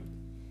all right.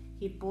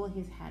 He pulled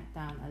his hat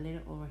down a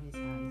little over his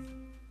eyes,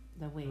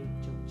 the way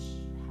George's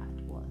hat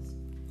was.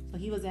 So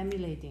he was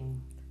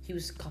emulating. He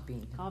was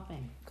copying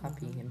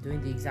him,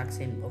 doing the exact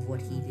same of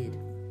what he did.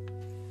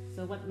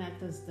 So what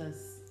methods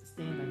does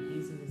Steinbeck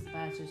use in this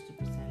passage to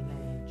present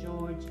Lenny and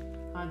George?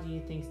 How do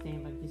you think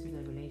Steinbeck uses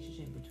the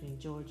relationship between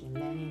George and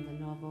Lenny in the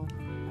novel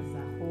as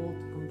a whole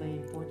to convey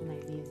important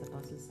ideas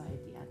about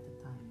society at the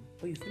time?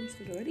 Oh, you finished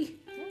it already?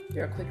 Yeah.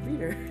 You're a quick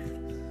reader.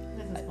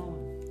 That's a small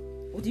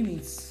one. What do you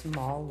mean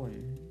small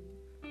one?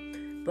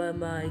 By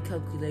my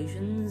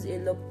calculations,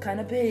 it looked kind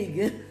of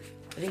big.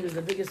 I think it was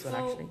the biggest one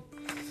actually.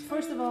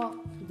 First of all,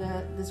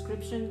 the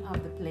description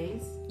of the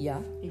place,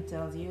 Yeah. it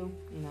tells you,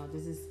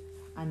 this is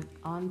an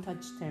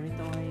untouched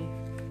territory.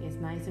 It's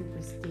nice and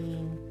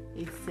pristine.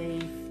 It's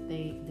safe.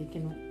 They've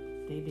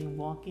been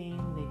walking.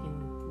 They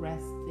can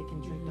rest. They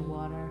can drink the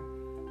water.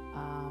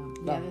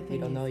 We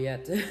don't know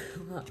yet. The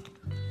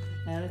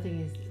other thing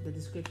is the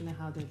description of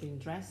how they're being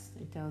dressed.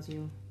 It tells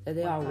you They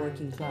what are kind.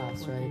 working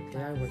class, Working right? They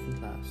are class. working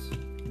class.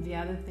 The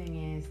other thing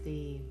is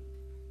the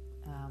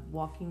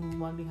walking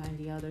one behind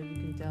the other. You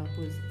can tell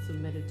who's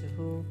submitted to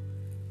who.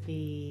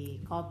 The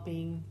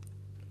copying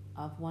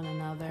of one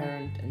another.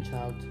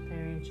 Parent-child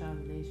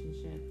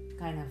relationship.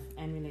 Kind of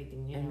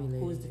emulating, Emulating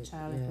who's the it,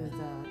 child, yeah. who's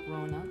the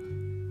grown up.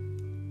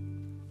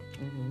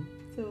 Mm-hmm.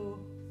 So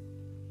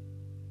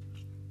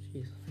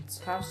Jeez. It's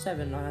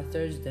 7:30 on a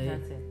Thursday,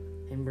 that's it.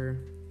 and we're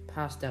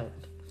passed out.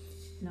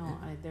 No,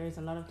 there is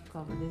a lot to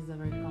cover. This is a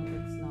very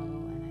complex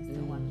novel, and I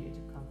still want you to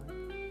cover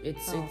it.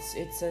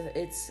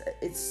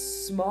 It's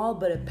small,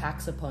 but it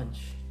packs a punch.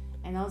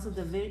 And also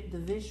the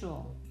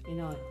visual,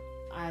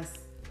 as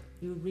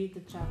you read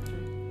the chapter,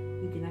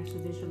 you can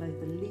actually visualize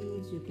the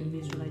leaves, you can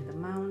visualize the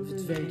mountains,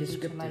 It's very you can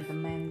descriptive. visualize the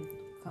men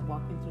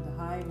walking through the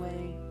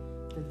highway,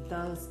 the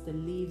dust, the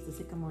leaves, the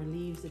sycamore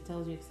leaves. It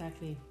tells you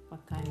exactly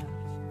what kind of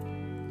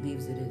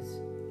Leaves it is.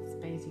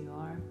 space you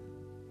are.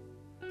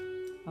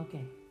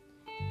 Okay.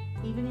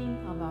 Evening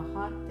of a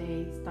hot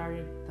day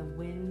started the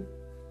wind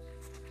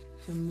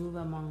to move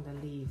among the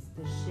leaves.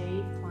 The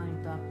shade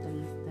climbed up the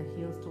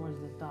hills towards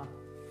the top.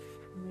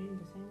 You reading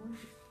the same one?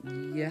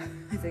 Yeah,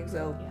 I think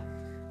so. Yeah.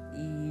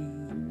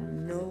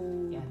 No.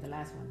 Yeah, the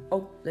last one.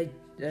 Oh,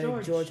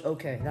 George.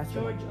 Okay, that's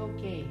George,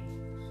 okay.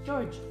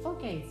 George,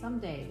 okay,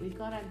 someday we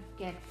gotta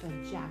get the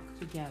Jack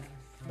together.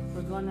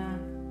 We're gonna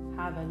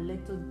have a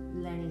little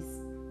Lenny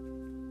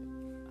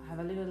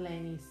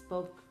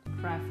spoke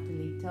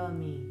craftily. Tell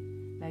me,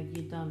 like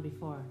you done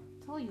before.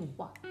 Tell you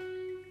what?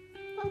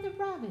 Oh, the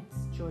rabbits,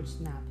 George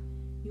snapped.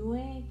 You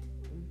ain't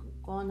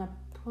gonna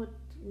put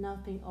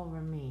nothing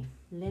over me.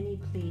 Lenny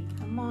pleaded.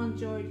 Come on,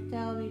 George,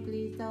 tell me,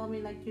 please, tell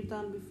me like you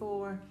done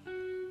before.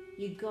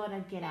 You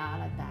gotta get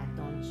out of that,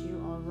 don't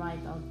you? All right,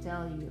 I'll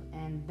tell you,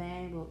 and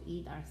then we'll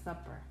eat our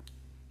supper.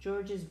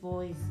 George's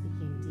voice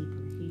became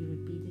deeper. He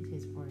repeated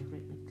his words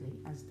rhythmically,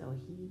 as though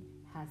he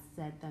has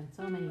said them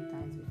so many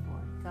times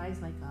before. Guys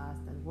like us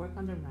that work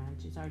on the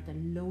ranches are the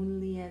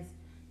loneliest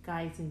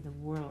guys in the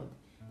world.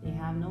 They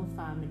have no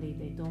family.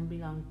 They don't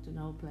belong to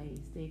no place.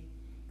 They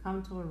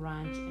come to a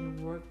ranch and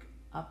work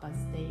up a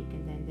steak,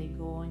 and then they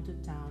go into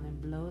town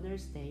and blow their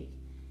steak.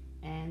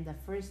 And the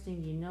first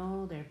thing you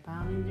know, they're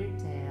pounding their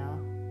tail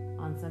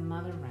on some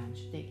other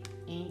ranch. They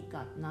ain't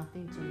got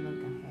nothing to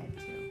look ahead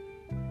to.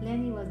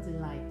 Lenny was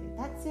delighted.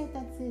 That's it.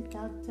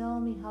 Now tell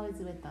me, how is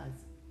it with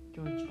us?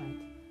 George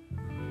went.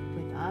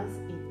 With us,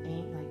 it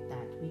ain't like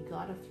that. We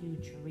got a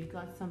future. We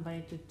got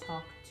somebody to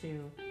talk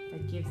to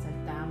that gives a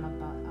damn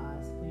about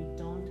us. We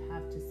don't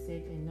have to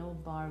sit in no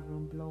bar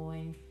room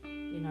blowing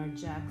in our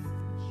Jack's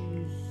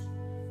juice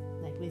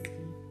like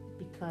whiskey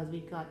because we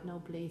got no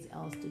place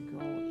else to go.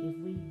 If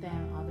we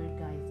them other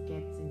guys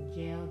gets in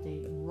jail,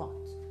 they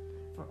rot.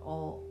 For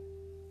all,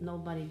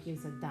 nobody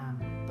gives a damn,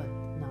 but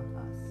not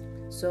us.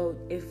 So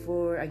if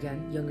for,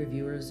 again, younger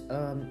viewers,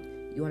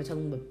 you want to tell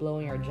them what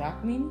blowing our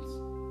jack means?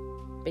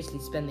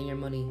 Basically spending your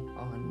money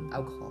on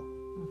alcohol.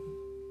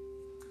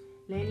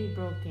 Lenny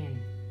broke in,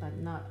 but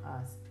not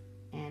us.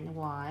 And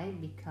why?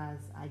 Because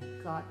I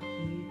got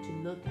you to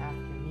look after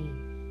me,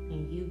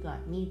 and you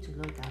got me to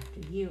look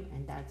after you,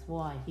 and that's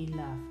why. He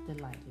laughed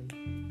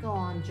delightedly. Go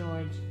on,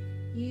 George.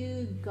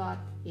 You got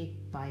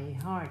it by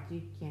heart.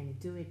 You can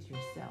do it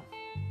yourself.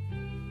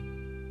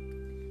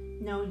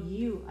 No,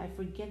 you. I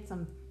forget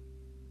some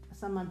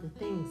of the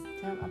things.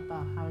 Tell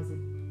about how is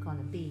it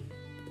gonna be.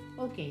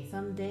 Okay,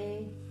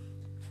 someday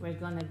we're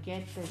gonna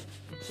get the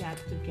Jack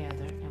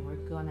together and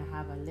we're gonna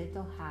have a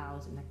little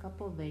house and a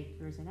couple of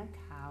acres and a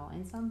cow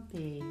and some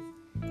pigs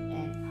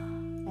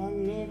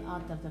and live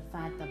out of the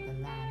fat of the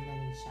land,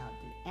 Lenny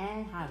shouted.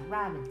 And have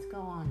rabbits.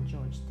 Go on,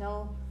 George.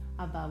 Tell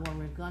about what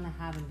we're gonna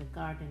have in the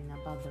garden,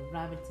 about the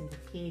rabbits in the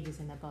cages,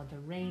 and about the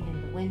rain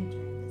in the winter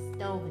and the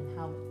stove and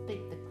how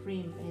thick the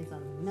cream is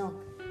on the milk.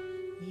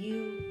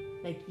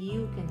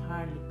 You can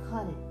hardly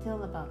cut it.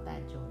 Tell about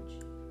that,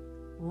 George.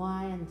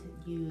 Why don't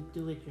you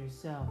do it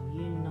yourself?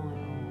 You know it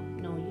all.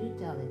 No, you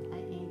tell it. I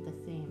ain't the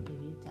same if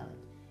you tell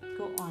it.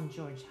 Go on,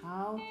 George.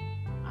 How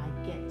I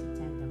get to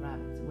tend the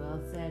rabbits? Well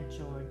said,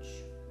 George.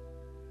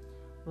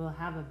 We'll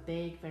have a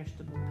big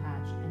vegetable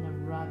patch and a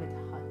rabbit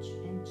hutch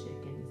and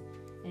chickens.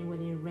 And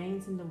when it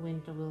rains in the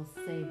winter, we'll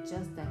say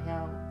just the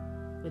hell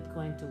with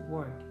going to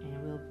work.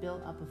 And we'll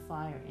build up a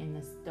fire in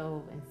the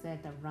stove and sit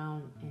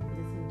around and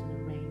listen to the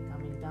rain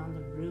coming down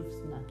the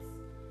roof's nuts.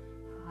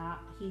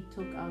 He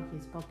took out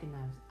his pocket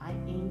knives. I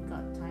ain't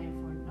got time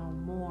for no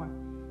more.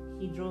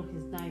 He drove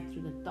his knife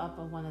through the top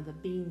of one of the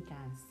bean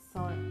cans,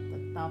 saw it at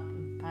the top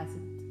and passed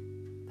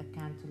the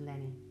can to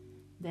Lenny.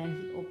 Then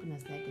he opened a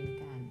second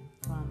can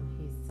from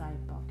his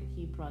side pocket.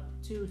 He brought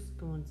 2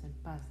 spoons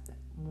and passed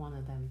one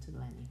of them to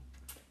Lenny.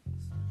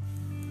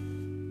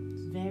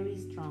 It's very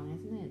strong,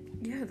 isn't it?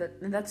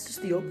 Yeah, that's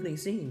just the opening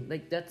scene.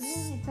 Like, that's...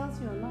 Yeah, it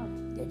tells you a lot.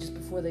 Yeah, just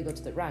before they go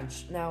to the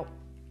ranch. Now,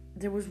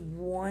 there was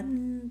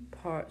one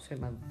part... Sorry,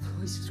 my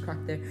voice is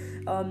cracked there.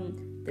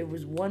 There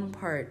was one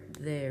part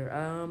there.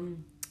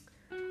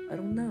 I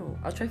don't know.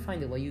 I'll try to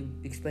find it while you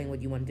explain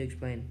what you wanted to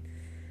explain.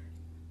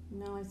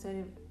 No, I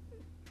said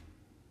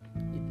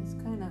it's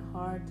kind of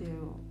hard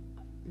to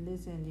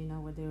listen,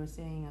 what they were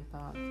saying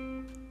about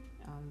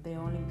they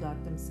only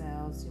got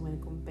themselves.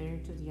 When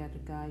compared to the other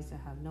guys that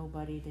have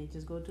nobody, they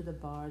just go to the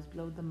bars,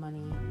 blow the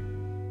money,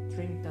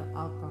 drink the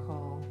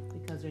alcohol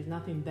because there's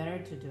nothing better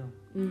to do.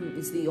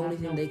 It's the only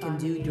thing they can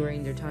do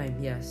during their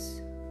time,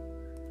 yes.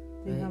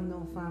 They have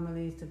no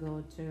families to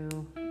go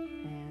to,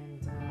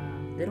 and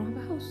they don't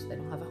have a house, they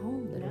don't have a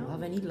home, they don't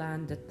have any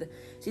land.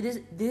 See,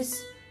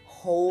 this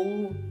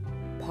whole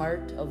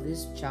part of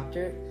this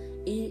chapter,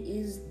 it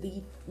is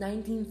the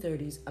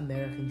 1930s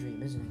American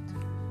dream, isn't it?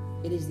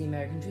 It is the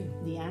American dream.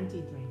 The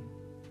anti-dream.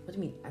 What do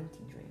you mean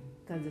anti-dream?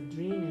 Because the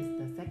dream is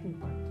the second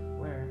part,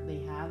 where they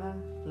have a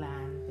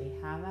land, they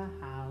have a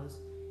house,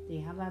 they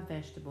have a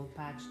vegetable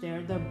patch,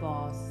 they're the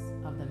boss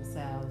of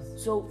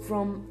themselves. So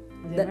from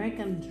the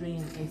American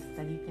dream is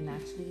that you can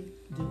actually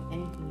do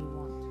anything you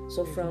want.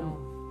 So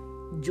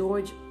from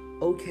George,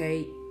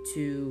 okay,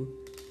 to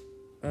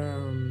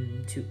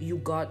you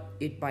got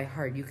it by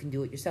heart, you can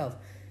do it yourself.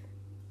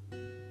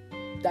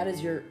 That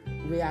is your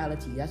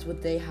reality. That's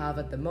what they have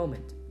at the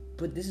moment.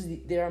 But this is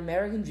their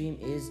American dream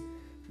is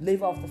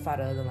live off the fat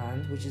of the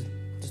land, which is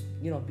just,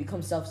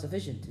 become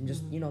self-sufficient and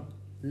just,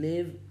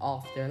 live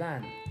off their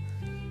land.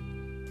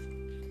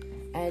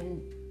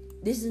 And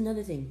this is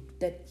another thing,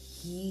 that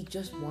he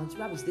just wants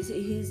rabbits. This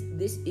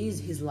is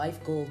his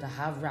life goal, to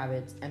have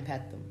rabbits and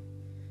pet them,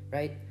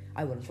 right?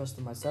 I wouldn't trust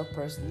him myself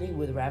personally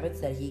with rabbits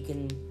that he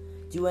can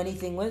do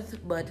anything with,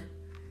 but,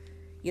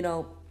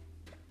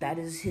 that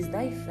is his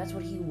life. That's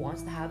what he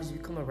wants to have, is to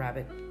become a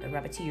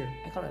rabbiteer.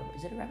 I call it,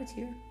 is it a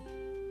rabbiteer?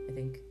 I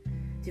think.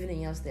 Do you have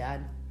anything else to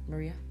add,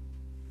 Maria?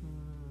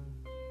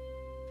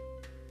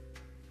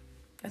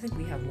 I think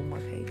we have one more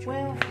page.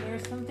 Well,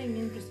 there's something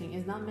interesting.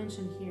 It's not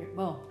mentioned here.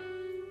 Well,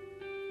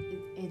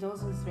 it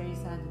also is very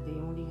sad that they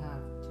only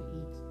have to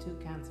eat 2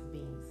 cans of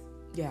beans.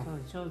 Yeah. So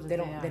it shows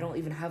that they don't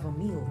even have a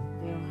meal.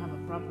 They don't have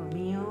a proper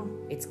meal.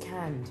 It's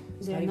canned.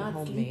 They're not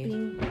homemade.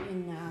 Sleeping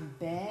in a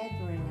bed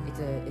or in a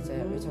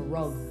It's a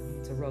rug.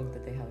 It's a rug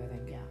that they have, I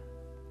think. Yeah.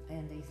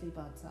 And they sleep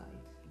outside.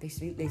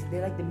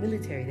 They're like the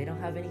military. They don't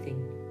have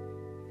anything.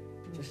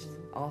 Just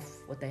off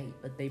what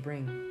they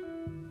bring.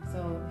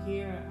 So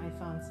here I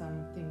found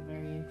something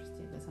very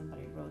interesting that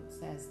somebody wrote. It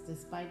says,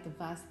 despite the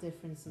vast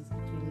differences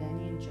between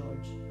Lenny and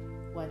George,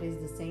 what is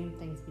the same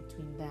things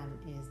between them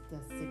is the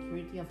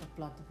security of a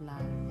plot of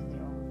land and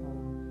their own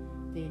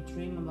home. They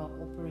dream about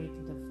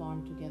operating the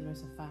farm together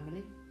as a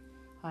family.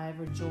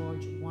 However,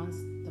 George wants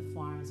the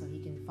farm so he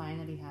can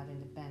finally have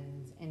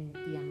independence and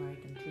the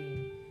American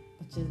dream.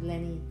 But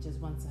Lenny just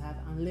wants to have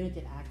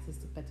unlimited access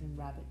to petting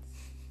rabbits.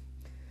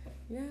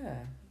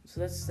 Yeah. So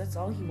that's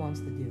all he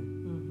wants to do.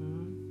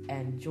 Mm-hmm.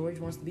 And George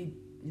wants to be,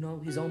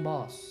 his own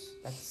boss.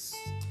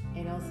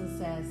 It also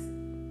says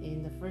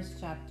in the first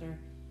chapter,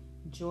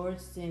 George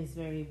seems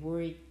very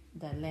worried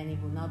that Lenny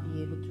will not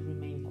be able to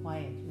remain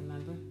quiet.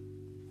 Remember?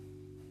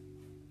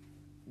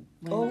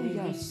 When they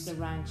reach the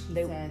ranch, he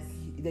says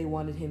they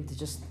wanted him to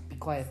just be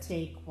quiet.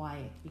 Stay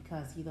quiet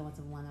because he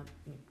doesn't want to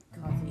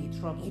cause any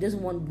trouble. He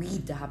doesn't want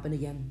weed to happen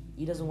again.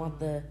 He doesn't want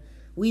the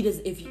weed. Is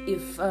if you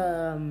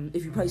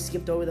probably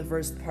skipped over the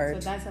first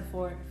part. So that's a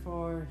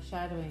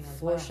foreshadowing as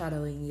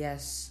Foreshadowing, well.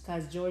 Yes.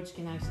 Because George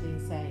can actually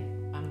say,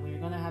 we're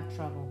gonna have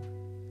trouble.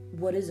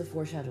 What is a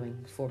foreshadowing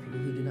for people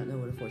who do not know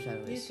what a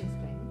foreshadowing is? You can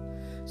explain.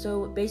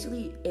 So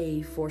basically,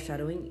 a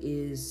foreshadowing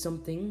is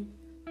something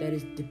that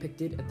is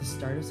depicted at the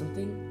start of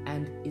something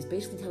and is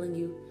basically telling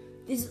you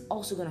this is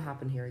also going to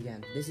happen here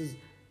again. This is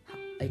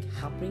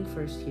happening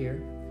first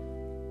here.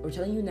 We're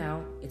telling you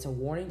now, it's a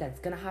warning that it's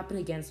going to happen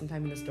again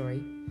sometime in the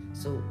story.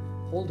 So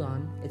hold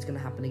on, it's going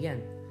to happen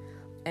again.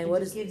 And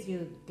it gives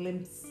you a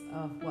glimpse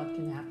of what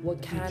can happen.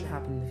 What can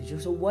happen in the future.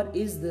 So what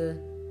is the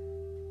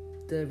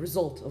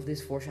result of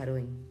this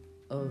foreshadowing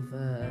of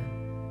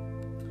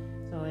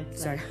So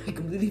it's sorry, I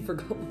completely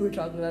forgot what we were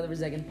talking about for a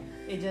second.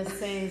 It just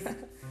says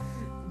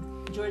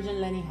George and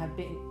Lenny have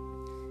been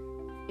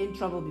in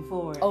trouble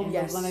before. Oh, and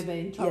yes. They're gonna be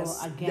in trouble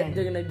again.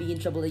 They're gonna be in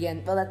trouble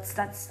again. Well, that's.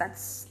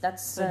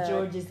 So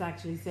George is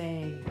actually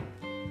saying,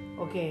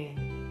 okay,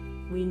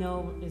 we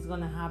know it's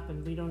gonna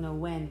happen. We don't know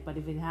when, but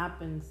if it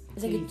happens,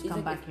 please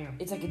come back here.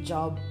 It's like a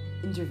job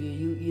interview.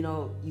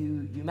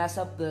 You mess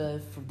up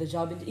the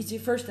job. It's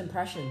your first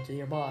impression to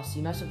your boss.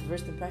 You mess up the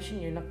first impression,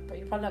 you're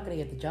probably not gonna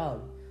get the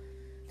job.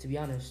 To be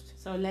honest.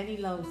 So Lenny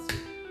loves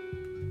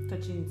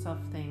touching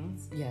soft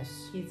things.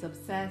 Yes. He's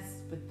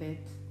obsessed with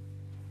it.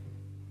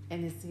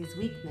 And it's his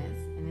weakness.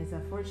 And it's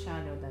a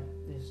foreshadow that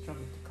there's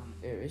trouble to come.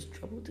 There is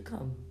trouble to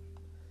come.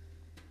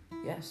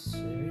 Yes,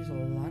 there is a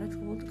lot of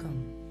trouble to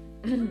come.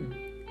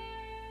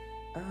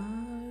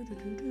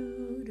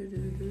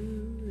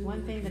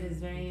 One thing that is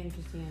very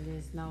interesting in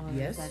this novel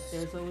is that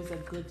there's always a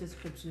good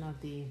description of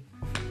the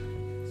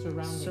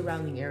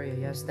surrounding area.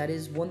 Yes, that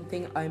is one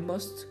thing I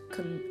must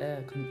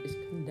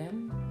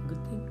condemn.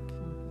 Good thing.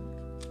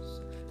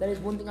 That is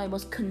one thing I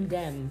must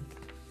condemn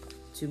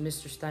to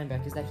Mr.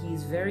 Steinbeck, is that he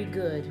is very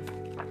good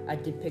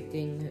at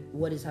depicting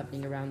what is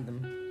happening around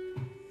them,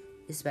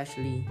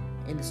 especially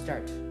in the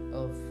start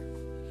of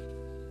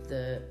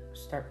the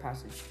start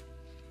passage.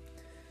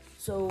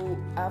 So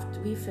after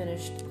we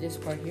finished this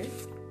part here,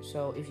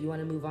 so if you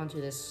want to move on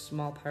to this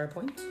small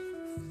PowerPoint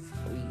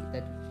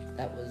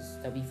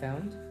that we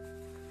found,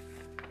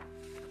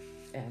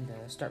 and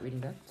start reading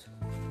that,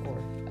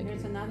 or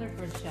there's another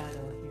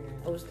foreshadow here.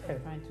 Oh, is there?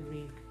 I'm trying to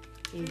read.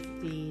 Is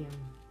the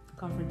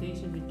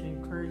confrontation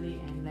between Curly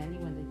and Lenny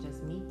when they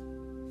just meet.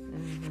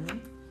 Mm-hmm.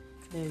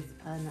 There's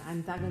an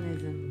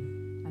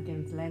antagonism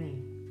against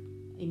Lenny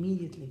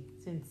immediately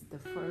since the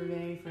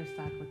very first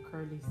act where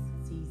Curly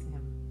sees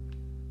him.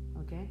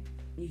 Okay?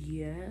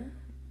 Yeah.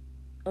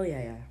 Oh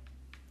yeah.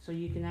 So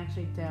you can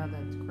actually tell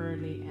that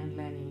Curly and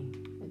Lenny,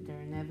 that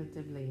they're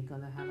inevitably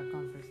gonna have a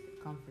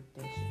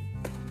confrontation.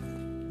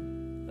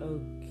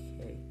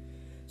 Okay.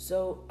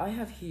 So I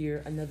have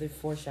here another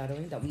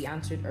foreshadowing that we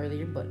answered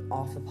earlier, but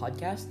off the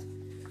podcast.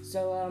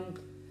 So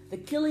the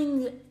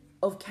killing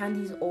of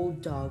Candy's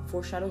old dog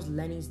foreshadows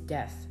Lenny's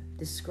death.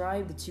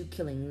 Describe the two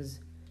killings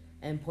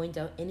and point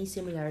out any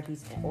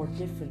similarities or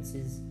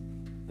differences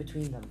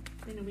between them.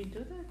 Didn't we do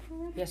that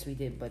already? Yes, we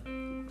did, but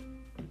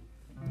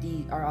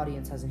our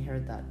audience hasn't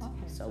heard that.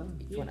 Okay, so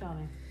you tell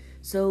me.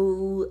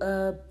 So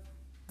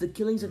the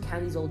killings of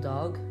Candy's old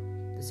dog,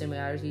 the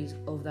similarities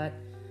of that.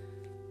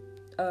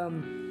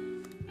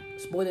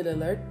 Spoiler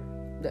alert.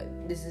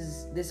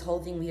 This whole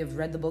thing, we have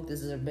read the book.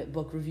 This is a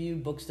book review,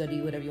 book study,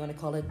 whatever you want to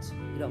call it.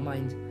 We don't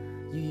mind.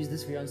 You use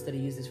this for your own study,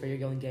 use this for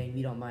your own gain.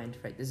 We don't mind,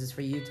 right? This is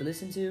for you to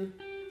listen to,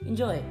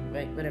 enjoy,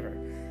 right? Whatever.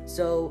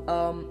 So,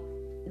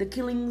 the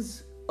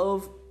killings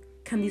of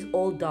Candy's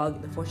old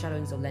dog, the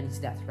foreshadowings of Lenny's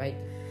death, right?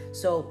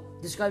 So,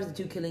 describes the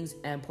two killings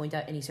and point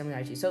out any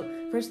similarities. So,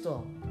 first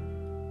of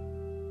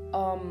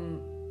all,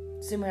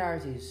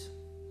 similarities.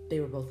 They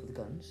were both with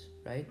guns,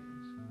 right?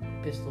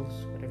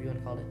 Pistols, whatever you want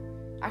to call it.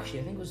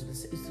 Actually, I think it was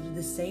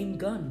the same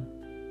gun.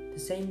 The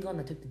same gun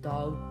that took the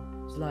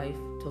dog's life,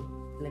 took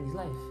Lenny's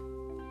life.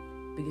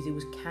 Because it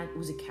was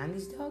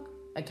Candy's dog?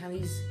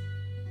 Candy's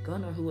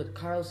gun, or who was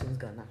Carlson's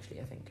gun, actually,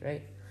 I think,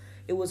 right?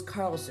 It was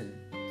Carlson.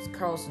 It's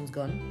Carlson's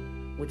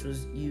gun, which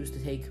was used to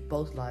take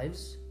both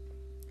lives.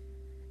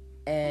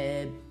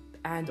 And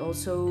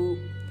also,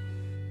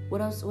 what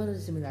other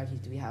similarities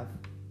do we have?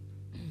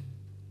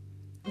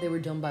 They were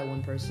done by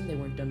one person. They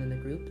weren't done in a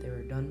group. They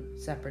were done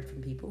separate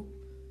from people.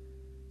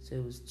 So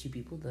it was two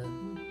people, the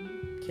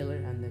killer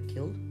and the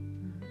killed.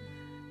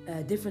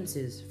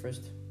 Differences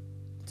first.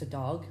 It's a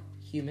dog,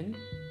 human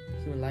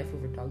life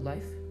over dog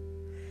life.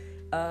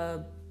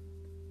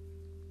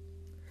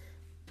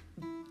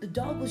 The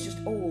dog was just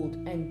old,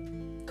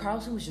 and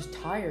Carlson was just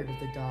tired of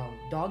the dog.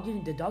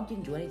 The dog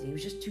didn't do anything. He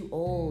was just too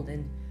old,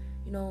 and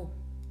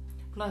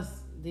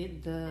Plus, the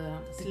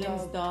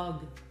Slim's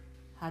dog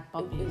had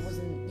puppies. It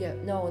wasn't. Yeah,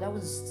 no, that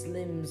was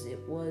Slim's. It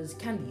was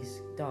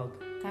Candy's dog.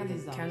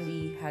 Candy's dog.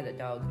 Candy had a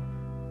dog.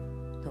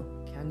 No,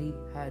 Candy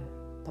had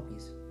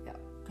puppies. Yeah.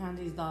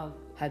 Candy's dog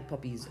had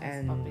puppies, has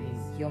and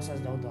puppies. he also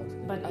has dogs.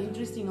 But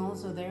interesting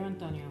also there,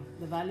 Antonio,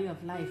 the value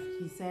of life.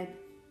 He said.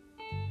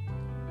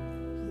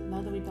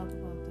 Now that we talk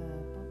about the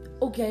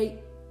puppies. Okay.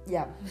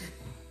 Yeah.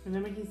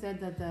 Remember he said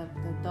that the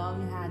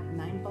dog had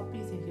 9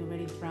 puppies and he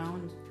already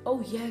drowned.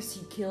 Oh yes,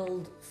 he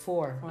killed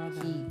 4. 4 of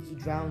them. He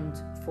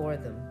drowned 4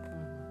 of them.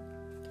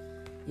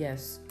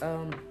 Yes.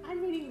 I'm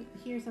reading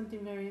here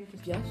something very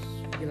interesting. Yes.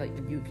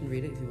 You can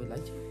read it if you would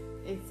like to.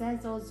 It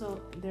says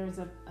also there's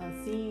a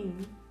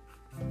scene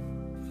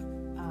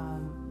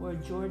where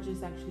George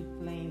is actually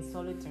playing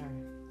solitaire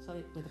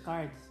with the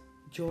cards.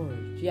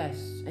 George, yes,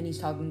 and he's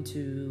talking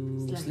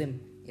to Slim.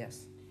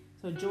 Yes.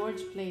 So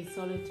George plays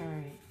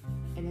solitaire,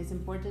 and it's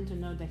important to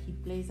note that he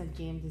plays a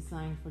game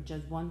designed for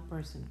just one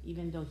person,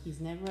 even though he's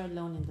never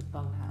alone in the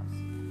bunkhouse.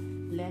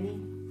 Lenny.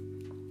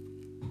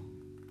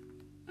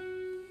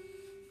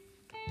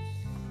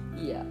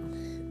 Yeah.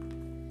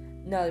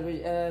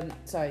 No,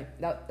 sorry.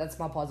 That's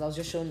my pause. I was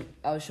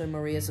showing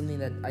Maria something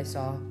that I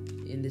saw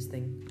in this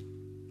thing.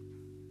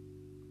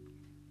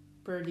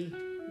 Birdie.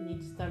 You need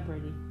to start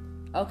Birdie.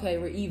 Okay,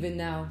 we're even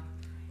now.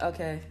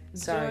 Okay,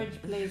 sorry.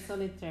 George plays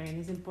solitaire, and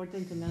it's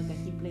important to note that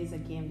he plays a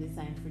game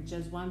designed for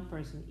just one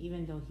person,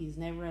 even though he's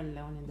never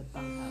alone in the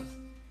bunkhouse.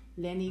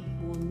 Lenny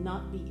will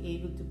not be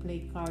able to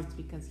play cards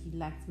because he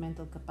lacks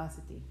mental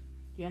capacity.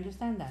 Do you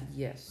understand that?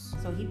 Yes.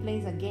 So he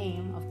plays a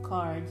game of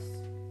cards,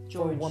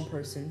 George,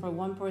 for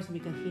one person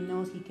because he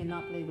knows he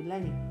cannot play with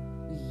Lenny.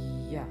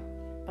 Yeah.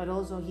 But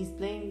also he's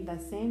playing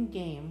that same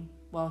game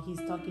while he's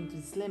talking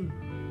to Slim.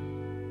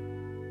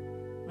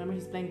 Remember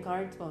he's playing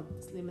cards while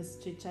Slim is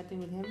chit-chatting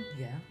with him?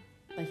 Yeah.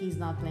 But he's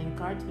not playing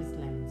cards with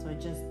Slim. So it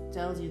just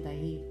tells you that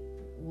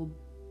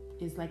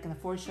it's like a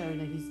foreshadow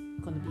that he's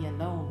going to be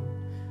alone.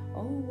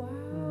 Oh,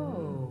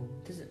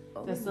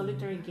 wow. The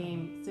solitary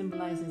game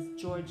symbolizes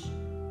George's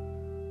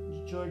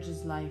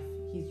life.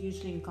 He's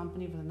usually in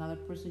company with another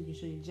person,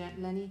 usually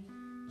Lenny,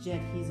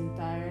 yet he's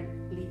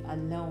entirely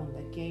alone.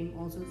 The game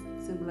also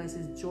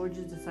symbolizes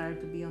George's desire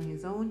to be on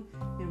his own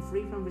and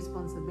free from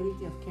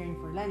responsibility of caring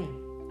for Lenny.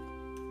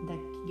 The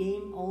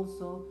game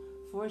also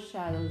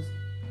foreshadows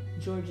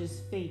George's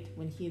fate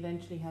when he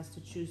eventually has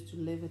to choose to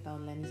live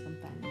without Lenny's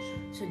companionship.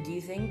 So do you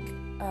think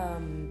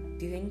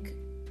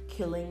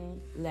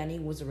killing Lenny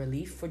was a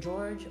relief for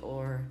George,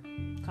 or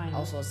kind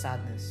also a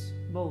sadness?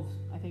 Both.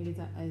 I think it's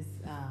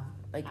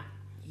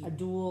a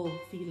dual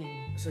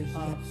feeling. So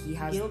he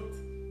has guilt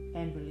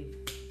and relief.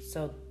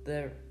 So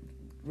the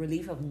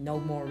relief of no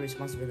more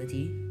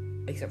responsibility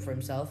except for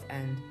himself,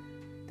 and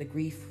the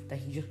grief that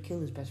he just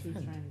killed his best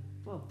friend.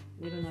 Well,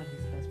 we don't know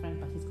his best friend,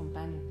 but his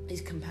companion. His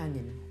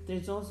companion.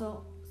 There's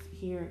also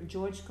here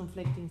George's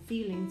conflicting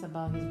feelings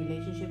about his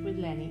relationship with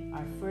Lenny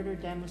are further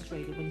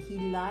demonstrated when he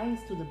lies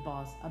to the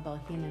boss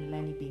about him and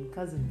Lenny being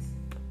cousins.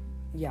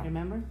 Yeah.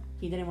 Remember?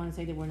 He didn't want to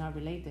say they were not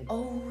related.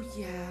 Oh,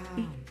 yeah.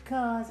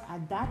 Because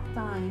at that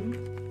time,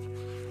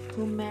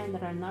 2 men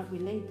that are not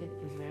related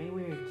is very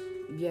weird.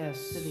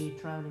 Yes. To be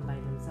traveling by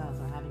themselves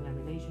or having a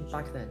relationship.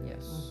 Back then,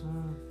 yes.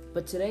 Mm-hmm.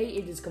 But today,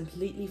 it is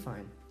completely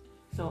fine.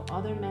 So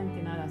other men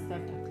cannot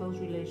accept a close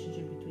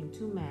relationship between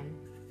 2 men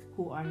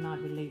who are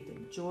not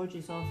related. George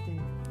is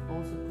often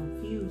also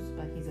confused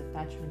by his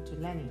attachment to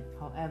Lenny.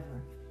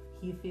 However,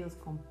 he feels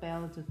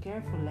compelled to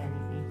care for Lenny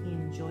and he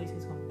enjoys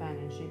his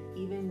companionship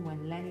even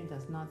when Lenny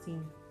does not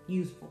seem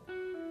useful.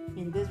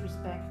 In this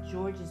respect,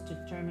 George is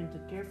determined to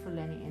care for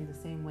Lenny in the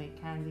same way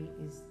Candy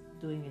is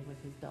doing it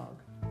with his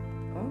dog.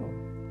 Oh.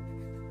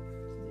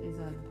 It's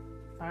a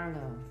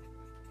parallel.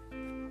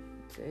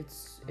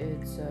 It's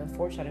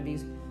foreshadowing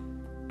because...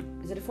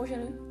 Is it a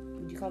foreshadowing?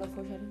 Would you call it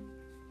foreshadowing?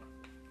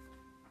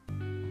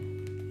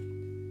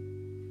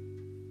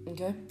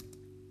 Okay.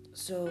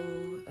 So,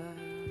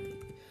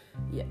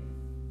 yeah.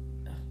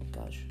 Oh,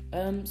 gosh.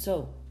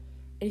 So,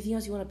 anything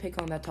else you want to pick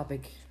on that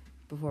topic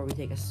before we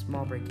take a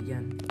small break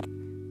again?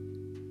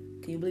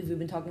 Can you believe we've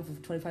been talking for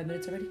 25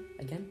 minutes already?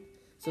 Again?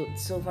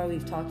 So far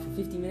we've talked for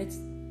 50 minutes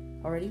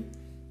already?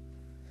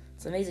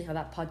 It's amazing how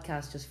that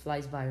podcast just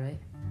flies by, right?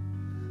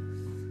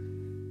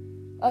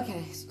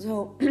 Okay,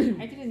 so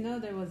I didn't know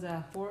there was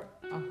a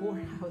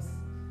whorehouse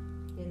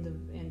in the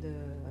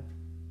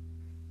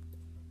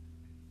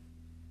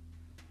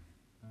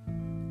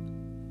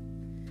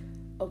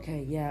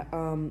Okay, yeah,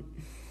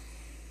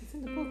 It's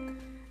in the book.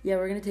 Yeah,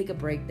 we're gonna take a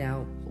break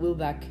now. We'll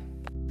be back.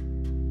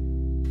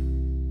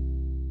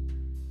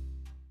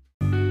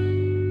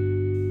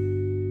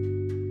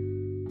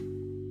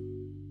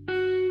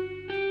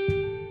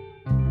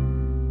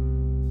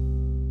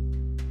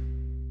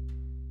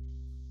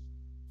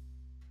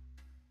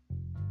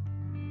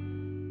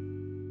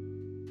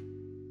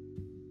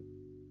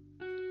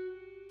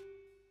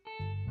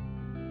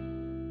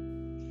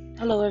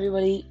 Hello,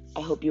 everybody.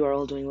 I hope you are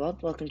all doing well.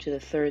 Welcome to the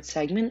third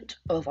segment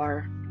of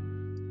our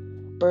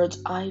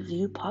Bird's Eye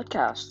View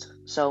podcast.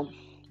 So,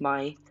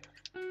 my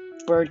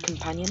bird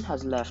companion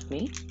has left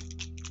me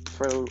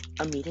for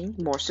a meeting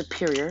more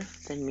superior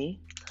than me.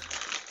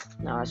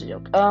 No, that's a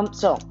joke.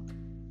 So,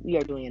 we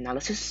are doing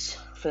analysis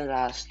for the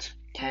last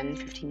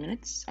 10-15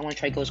 minutes. I want to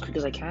try to go as quick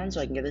as I can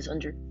so I can get this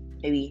under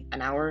maybe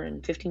an hour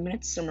and 15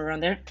 minutes, somewhere around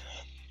there.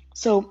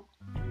 So,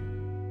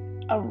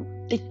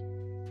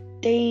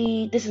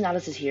 this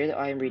analysis here that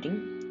I am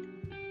reading,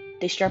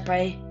 they start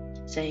by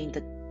saying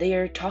that they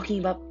are talking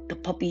about the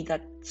puppy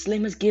that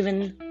Slim has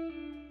given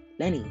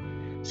Lenny.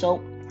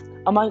 So,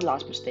 on my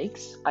last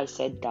mistakes, I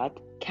said that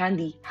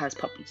Candy has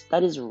puppies.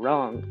 That is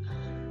wrong.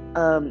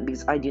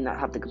 Because I do not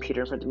have the computer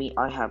in front of me.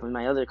 I have on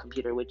my other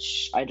computer,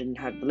 which I didn't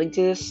have the link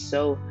to this.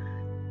 So,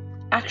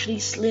 actually,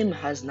 Slim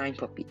had 9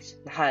 puppies,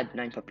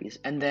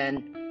 and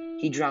then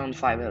he drowned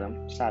 5 of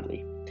them,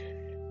 sadly.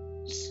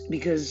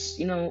 Because,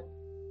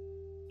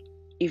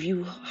 if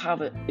you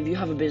have a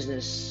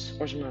business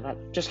or something like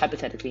that, just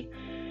hypothetically,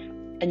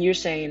 and you're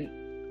saying,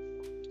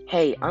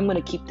 hey, I'm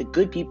gonna keep the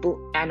good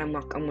people and I'm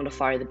gonna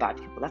fire the bad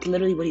people. That's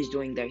literally what he's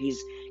doing there.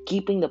 He's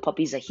keeping the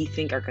puppies that he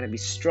think are gonna be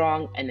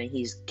strong, and then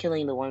he's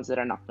killing the ones that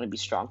are not gonna be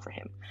strong for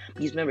him.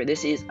 Because remember,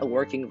 this is a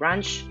working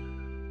ranch,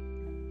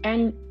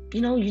 and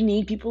you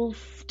need people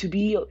to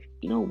be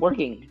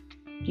working.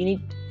 You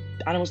need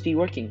animals to be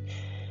working.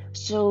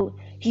 So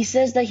he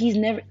says that he's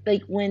never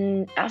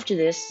after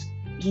this.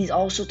 He's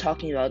also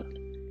talking about,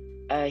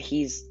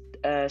 he's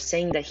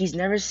saying that he's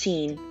never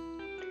seen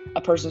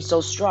a person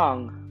so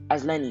strong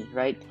as Lenny,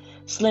 right?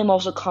 Slim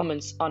also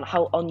comments on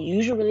how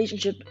unusual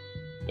relationship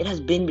it has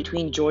been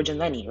between George and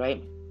Lenny,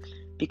 right?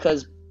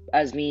 Because,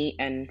 as me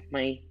and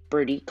my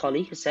birdie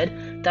colleague has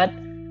said, that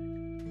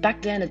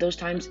back then at those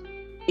times,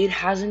 it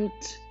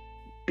hasn't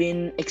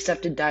been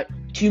accepted that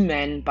 2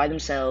 men by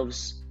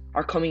themselves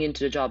are coming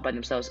into the job by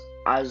themselves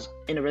as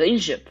in a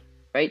relationship,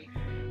 right?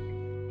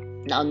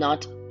 Now,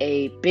 not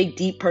a big,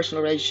 deep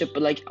personal relationship,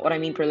 but what I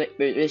mean per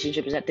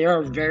relationship is that they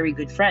are very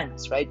good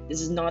friends, right?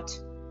 This is not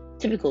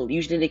typical.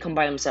 Usually they come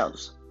by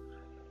themselves.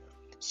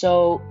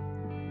 So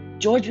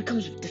George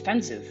becomes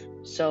defensive.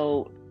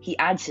 So he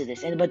adds to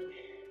this,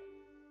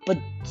 but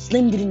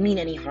Slim didn't mean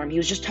any harm. He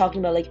was just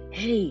talking about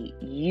hey,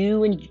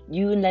 you and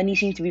Lenny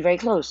seem to be very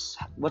close.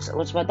 What's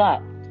about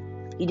that?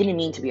 He didn't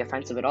mean to be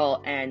offensive at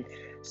all. And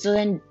so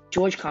then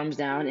George calms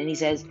down and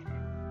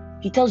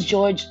he tells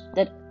George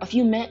that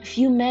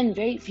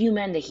very few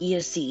men that he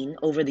has seen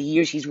over the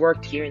years he's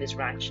worked here in this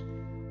ranch,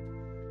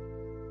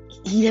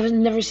 he has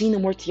never seen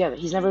them work together.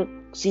 He's never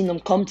seen them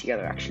come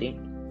together, actually.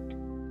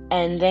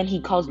 And then he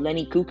calls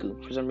Lenny cuckoo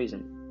for some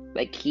reason.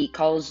 He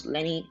calls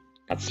Lenny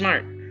not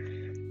smart.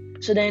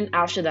 So then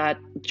after that,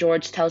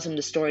 George tells him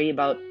the story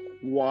about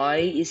why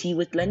is he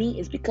with Lenny.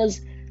 It's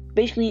because,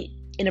 basically,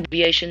 in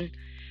abbreviation,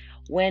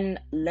 when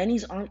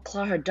Lenny's Aunt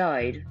Clara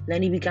died,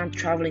 Lenny began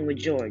traveling with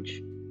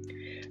George.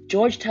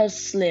 George tells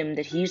Slim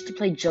that he used to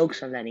play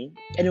jokes on Lenny,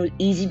 and it was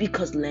easy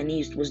because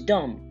Lenny was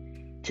dumb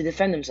to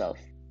defend himself,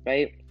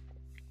 right?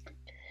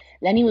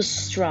 Lenny was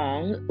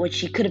strong, which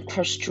he could have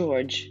crushed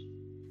George,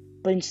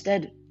 but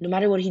instead, no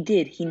matter what he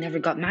did, he never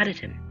got mad at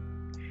him,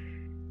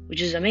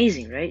 which is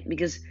amazing, right?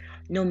 Because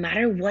no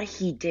matter what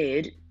he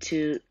did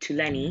to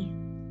Lenny,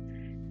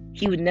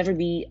 he would never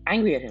be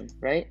angry at him,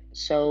 right?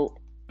 So,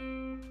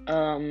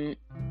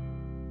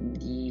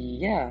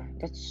 yeah,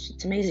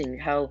 it's amazing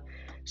how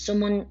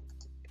someone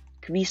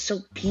could be so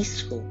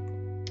peaceful,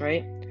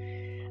 right?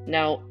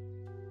 Now,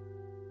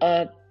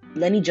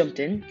 Lenny jumped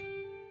in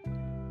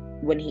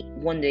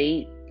one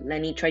day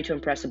Lenny tried to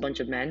impress a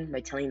bunch of men by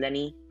telling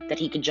Lenny that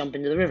he could jump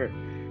into the river.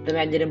 The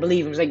man didn't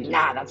believe him. He was like,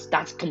 nah,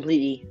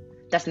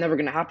 that's never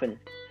gonna happen.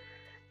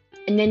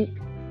 And then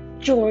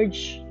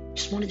George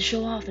just wanted to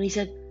show off, and he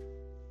said,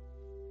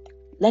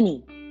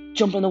 Lenny,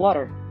 jump in the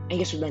water. And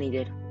guess what Lenny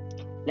did?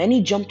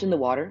 Lenny jumped in the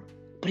water,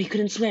 but he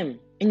couldn't swim,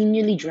 and he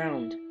nearly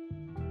drowned.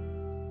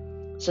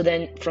 So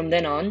then, from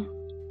then on,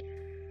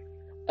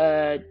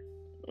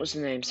 what's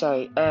his name?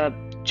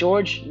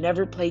 George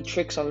never played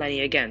tricks on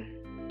Lenny again.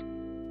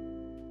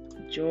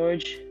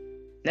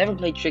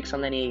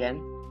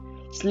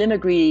 Slim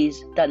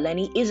agrees that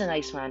Lenny is a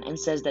nice man and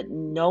says that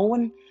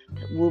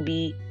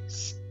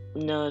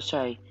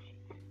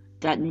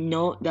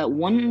that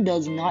one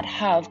does not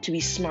have to be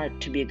smart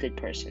to be a good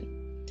person.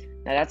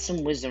 Now that's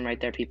some wisdom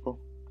right there, people.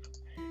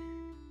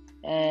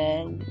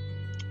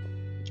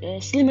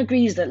 Slim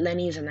agrees that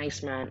Lenny is a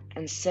nice man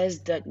and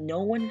says that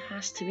no one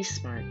has to be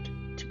smart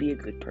to be a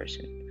good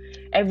person.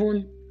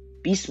 Everyone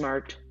be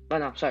smart.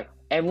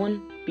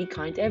 Everyone be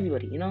kind to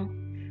everybody,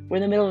 We're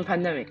in the middle of a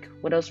pandemic.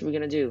 What else are we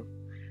going to do?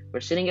 We're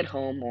sitting at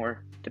home,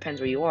 or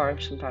depends where you are.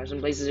 Sometimes some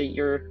places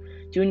you're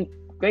doing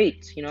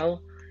great,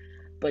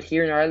 But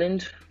here in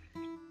Ireland,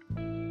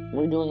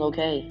 we're doing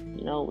okay.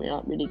 We're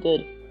not really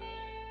good.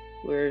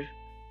 We're,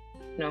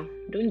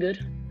 doing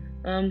good.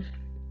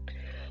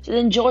 So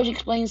then George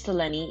explains to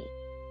Lenny,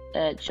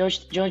 that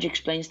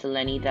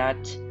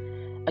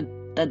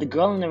the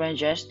girl in the red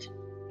dress,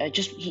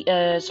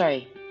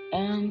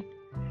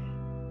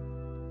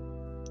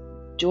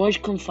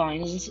 George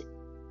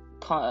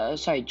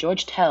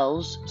George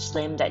tells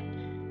Slim that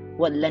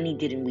what Lenny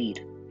did in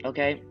weed.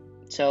 Okay,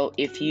 so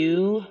if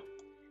you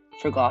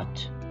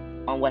forgot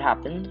on what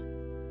happened,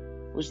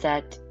 was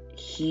that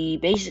he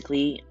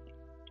basically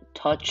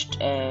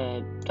touched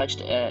a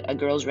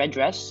girl's red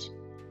dress,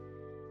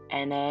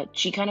 and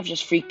she kind of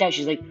just freaked out.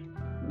 She's like,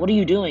 "What are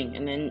you doing?"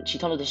 And then she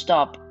told her to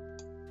stop.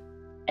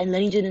 And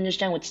Lenny didn't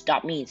understand what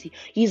stop means.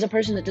 He's a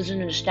person that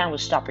doesn't understand what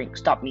stop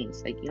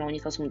means. Like, when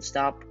you tell someone to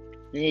stop,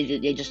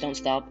 they just don't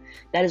stop.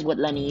 That is what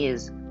Lenny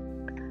is.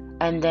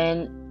 And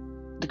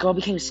then the girl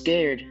became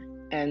scared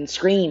and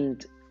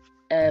screamed.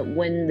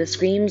 When the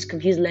screams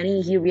confused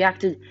Lenny, he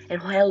reacted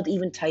and held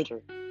even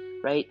tighter,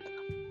 right?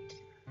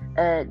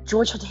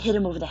 George had to hit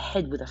him over the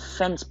head with a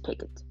fence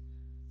picket.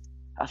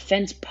 A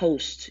fence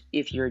post,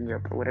 if you're in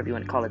Europe, or whatever you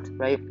want to call it,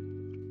 right?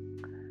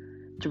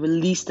 To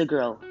release the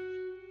girl.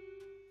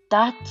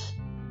 That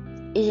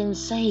is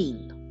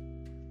insane.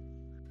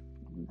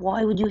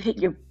 Why would you hit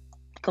your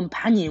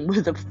companion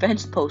with a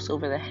fence post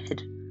over the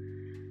head?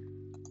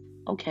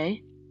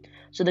 Okay.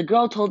 So the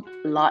girl told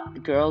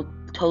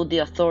the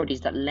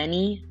authorities that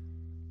Lenny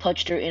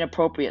touched her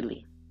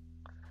inappropriately.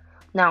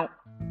 Now,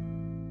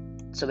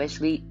 so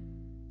basically,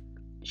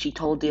 she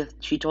told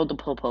the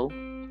popo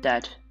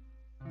that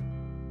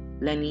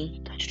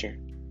Lenny touched her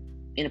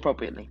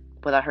inappropriately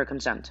without her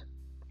consent.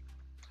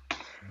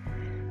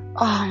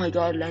 Oh my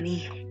god,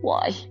 Lenny,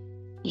 why?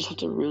 You have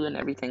to ruin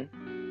everything.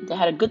 They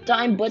had a good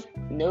time, but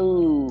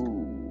no,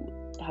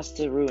 it has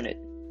to ruin it.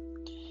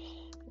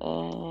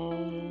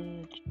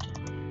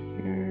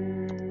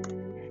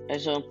 And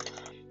so,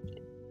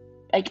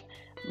 like,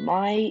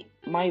 my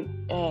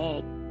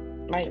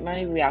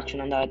reaction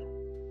on that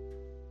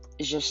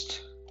is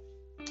just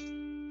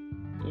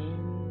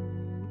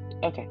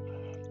okay.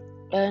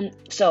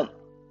 So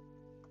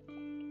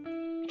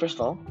first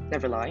of all,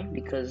 never lie,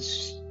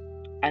 because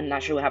I'm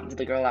not sure what happened to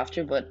the girl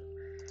after, but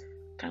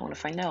I kind of want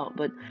to find out.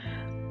 But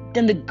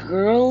then the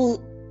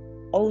girl,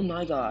 oh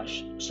my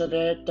gosh! So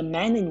the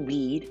men in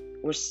weed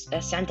were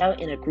sent out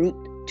in a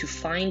group to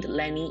find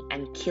Lenny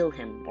and kill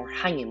him or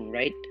hang him,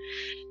 right?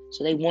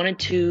 So they wanted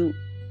to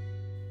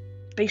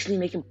basically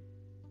make him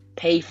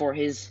pay for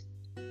his.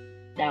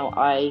 Now,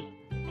 how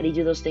do you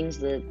do those things?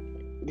 The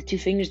two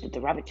fingers,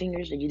 the rabbit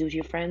fingers that you do to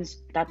your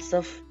friends, that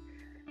stuff.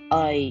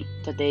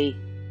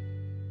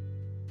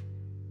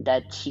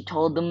 That she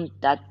told them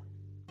that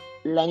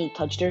Lenny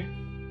touched her.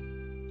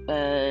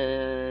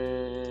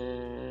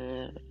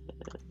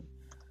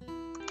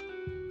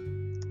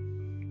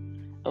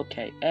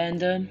 Okay,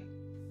 and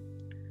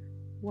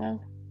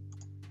well,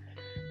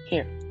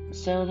 here.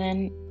 So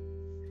then,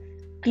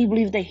 can you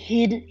believe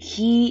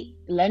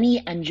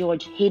Lenny and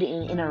George hid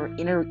in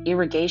an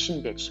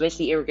irrigation ditch? So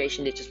basically,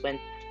 irrigation ditch is when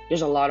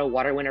there's a lot of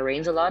water when it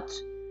rains a lot,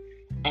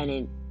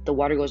 and the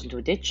water goes into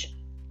a ditch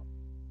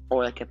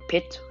or like a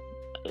pit,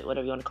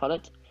 whatever you want to call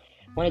it.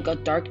 When it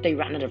got dark, they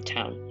ran out of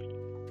town.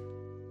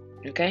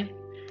 Okay?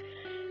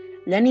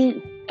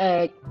 Lenny,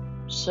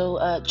 just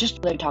while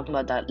they're talking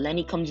about that,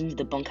 Lenny comes into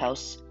the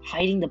bunkhouse,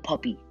 hiding the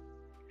puppy.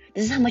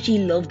 This is how much he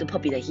loved the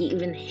puppy, that he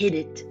even hid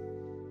it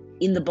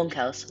in the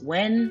bunkhouse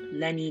when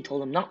Lenny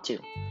told him not to.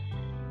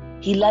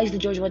 He lies to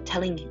George about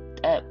telling,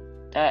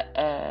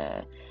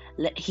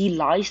 he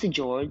lies to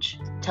George,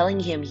 telling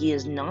him he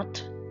does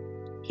not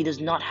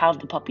have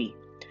the puppy.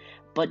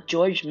 But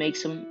George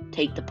makes him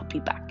take the puppy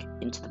back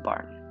into the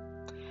barn.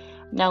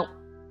 Now,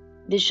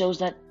 this shows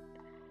that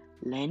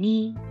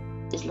Lenny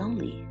is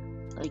lonely.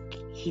 Like,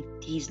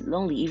 he's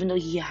lonely. Even though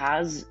he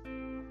has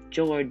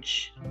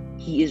George,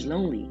 he is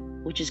lonely,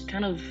 which is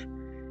kind of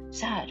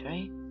sad,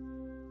 right?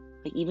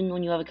 Like, even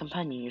when you have a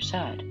companion, you're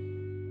sad.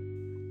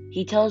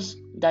 He tells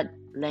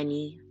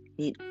Lenny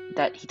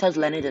that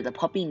the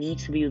puppy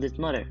needs to be with its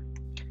mother.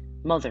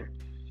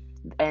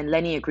 And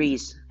Lenny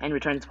agrees and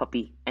returns the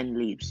puppy and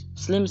leaves.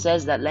 Slim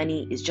says that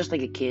Lenny is just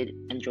like a kid,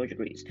 and George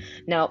agrees.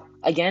 Now,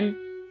 again,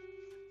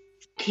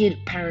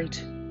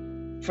 kid-parent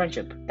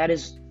friendship. That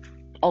is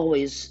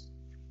always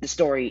the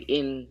story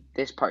in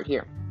this part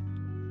here.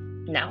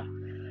 Now,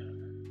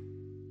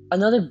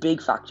 another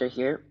big factor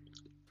here,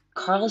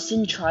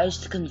 Carlson tries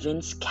to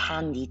convince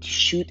Candy to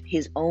shoot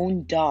his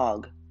own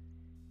dog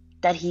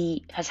that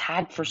he has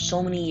had for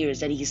so many years,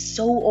 that he is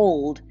so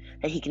old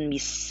that he can be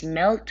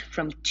smelt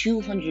from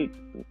 200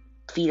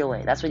 feet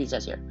away. That's what he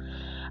says here.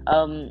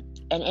 And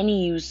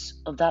any use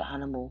of that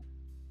animal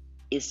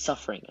is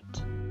suffering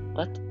it.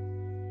 What?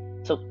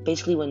 So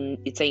basically, when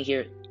it's saying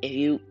here, if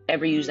you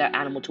ever use that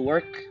animal to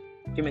work,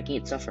 you're making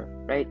it suffer,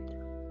 right?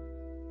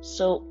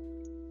 So,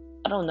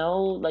 I don't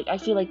know. Like, I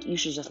feel like you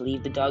should just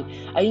leave the dog.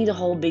 I think the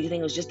whole big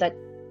thing was just that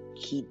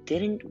he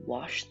didn't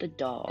wash the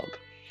dog.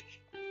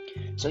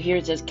 So here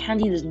it says,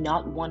 Candy does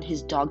not want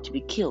his dog to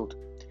be killed.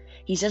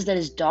 He says that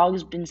his dog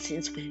has been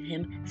with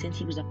him since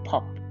he was a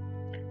pup.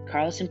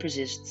 Carlson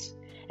persists,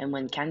 and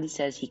when Candy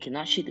says he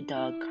cannot shoot the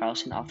dog,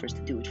 Carlson offers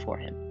to do it for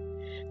him.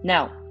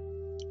 Now,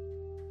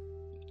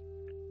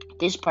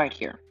 this part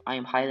here, I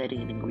am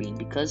highlighting it in green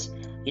because,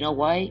 you know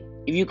why?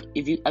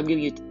 I'm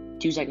giving you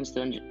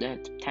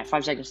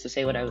 5 seconds to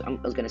say what I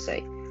was gonna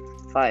say.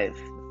 5,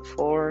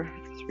 4,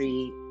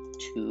 3,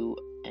 2,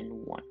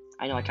 and 1.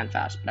 I know I can't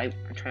fast, but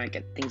I'm trying to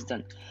get things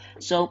done.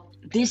 So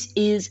this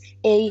is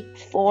a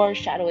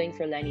foreshadowing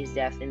for Lenny's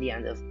death in the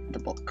end of the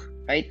book,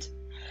 right?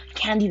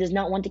 Candy does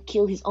not want to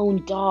kill his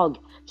own dog.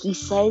 He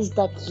says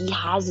that he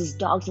has his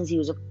dog since he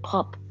was a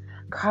pup.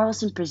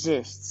 Carlson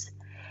persists,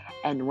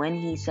 and when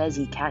he says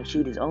he can't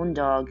shoot his own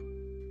dog,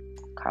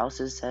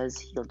 Carlson says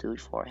he'll do it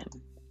for him.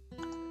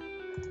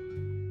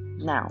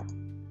 Now,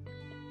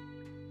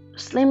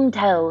 Slim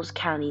tells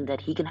Candy that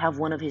he can have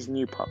one of his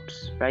new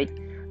pups, right?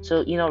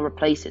 So,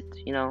 replace it,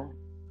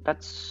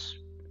 that's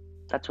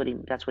what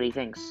he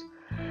thinks.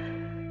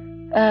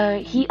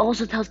 He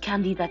also tells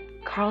Candy that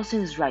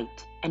Carlson is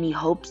right, and he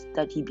hopes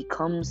that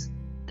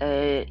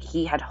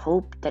he had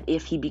hoped that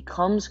if he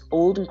becomes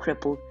old and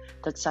crippled,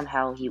 that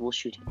somehow he will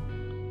shoot him.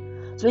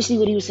 So basically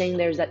what he was saying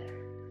there is that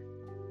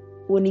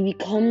when he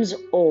becomes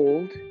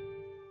old,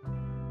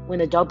 when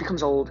the dog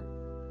becomes old,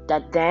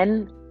 that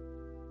then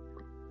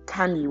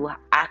Candy will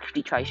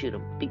actually try to shoot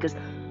him. Because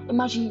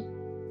imagine,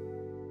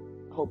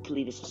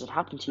 hopefully this doesn't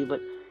happen to you,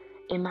 but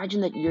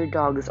imagine that your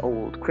dog is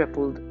old,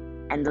 crippled,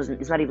 and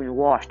it's not even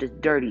washed, it's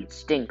dirty, it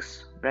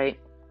stinks, right?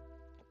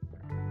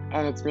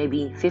 And it's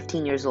maybe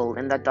 15 years old,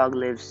 and that dog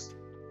lives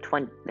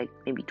 20,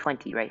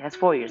 right? Has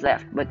 4 years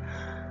left. But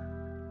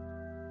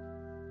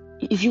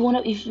if you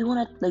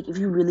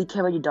really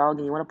care about your dog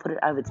and you want to put it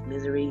out of its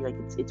misery, like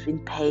it's in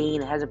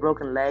pain, it has a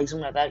broken leg,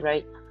 something like that,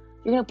 right?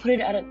 You're gonna put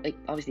it out of,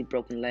 obviously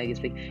broken leg is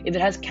big. If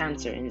it has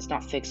cancer and it's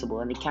not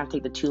fixable and they can't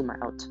take the tumor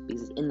out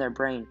because it's in their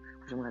brain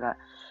or something like that,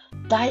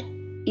 that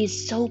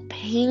is so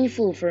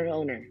painful for an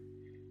owner.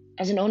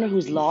 As an owner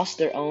who's lost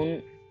their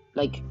own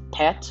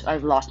pet,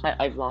 I've lost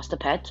a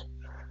pet.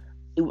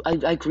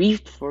 I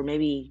grieved for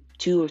maybe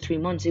 2 or 3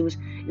 months. It was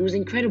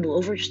incredible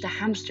over just a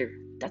hamster.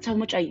 That's how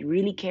much I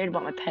really cared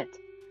about my pet.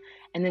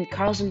 And then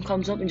Carlson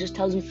comes up and just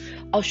tells him,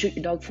 "I'll shoot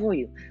your dog for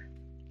you."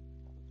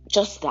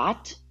 Just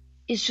that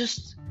is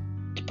just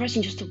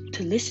depressing. Just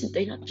to listen,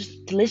 not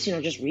just to listen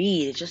or just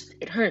read.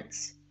 It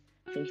hurts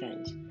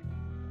sometimes.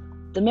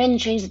 The men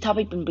change the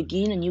topic and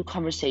begin a new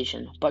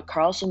conversation, but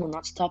Carlson will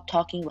not stop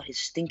talking about his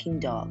stinking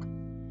dog.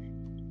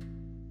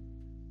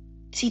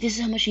 See, this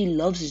is how much he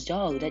loves his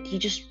dog, that he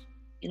just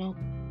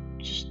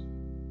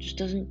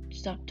doesn't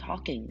stop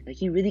talking.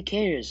 He really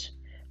cares.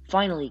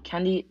 Finally,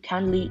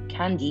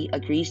 Candy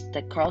agrees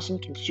that Carlson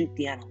can shoot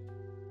the animal.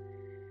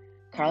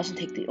 Carlson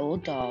takes the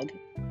old dog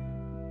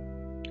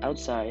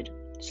outside.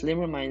 Slim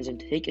reminds him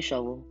to take a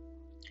shovel.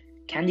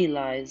 Candy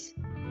lies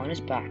on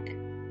his back,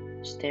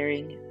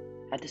 staring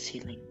at the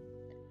ceiling,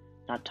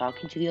 not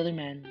talking to the other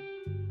men.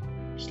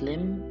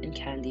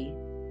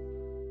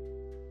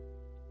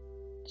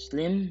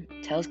 Slim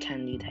tells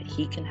Candy that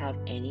he can have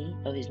any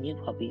of his new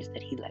puppies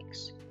that he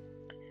likes,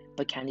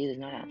 but Candy does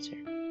not answer.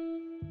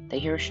 They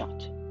hear a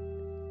shot.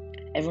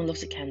 Everyone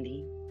looks at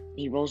Candy.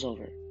 He rolls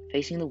over,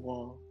 facing the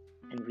wall,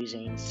 and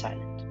remains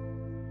silent.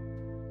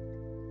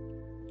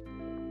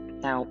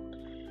 Now,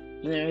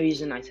 the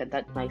reason I said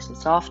that nice and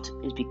soft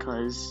is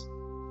because,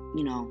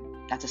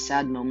 that's a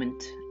sad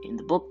moment in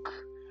the book,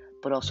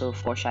 but also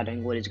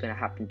foreshadowing what is going to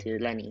happen to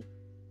Lenny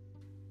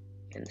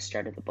in the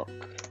start of the book.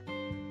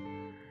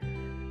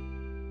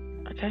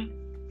 Okay,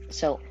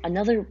 so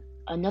another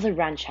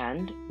ranch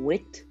hand,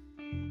 Whit,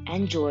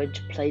 and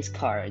George plays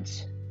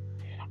cards.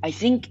 I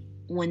think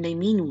when they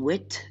mean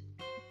Whit,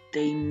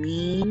 they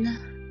mean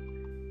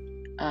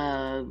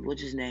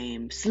what's his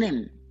name?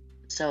 Slim.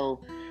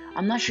 So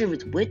I'm not sure if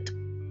it's Whit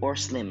or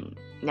Slim.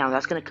 Now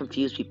that's gonna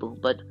confuse people,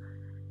 but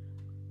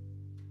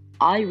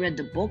I read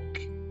the book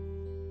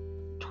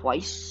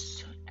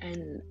twice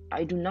and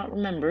I do not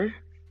remember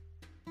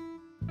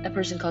a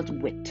person called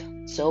Whit.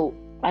 So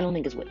I don't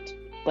think it's Whit.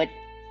 But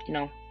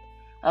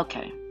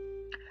okay.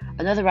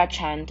 Another ranch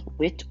hand,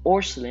 Whit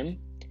or Slim,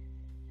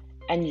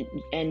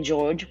 and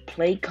George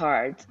play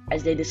cards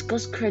as they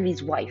discuss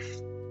Curly's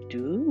wife.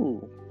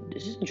 Ooh,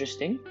 this is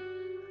interesting.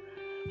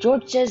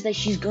 George says that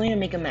she's going to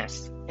make a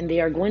mess, and they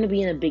are going to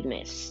be in a big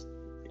mess,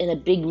 in a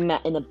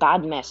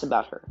bad mess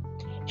about her.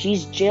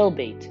 She's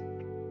jailbait,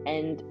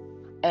 and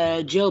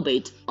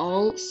jailbait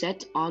all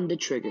set on the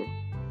trigger.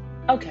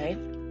 Okay,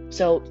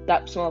 so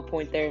that small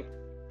point there.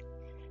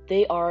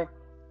 They are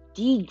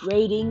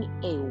degrading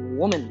a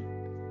woman.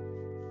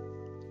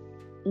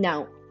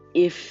 Now,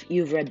 if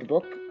you've read the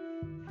book,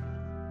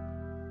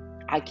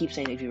 I keep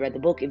saying if you read the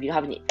book, if you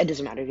haven't, it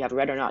doesn't matter if you haven't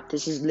read or not.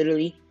 This is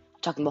literally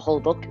talking the whole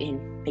book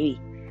in maybe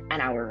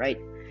an hour, right?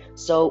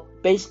 So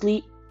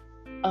basically,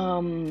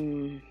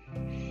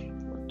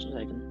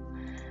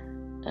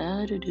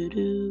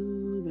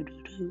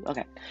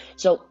 okay,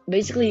 so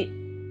basically,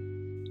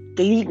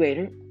 they degrade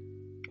her.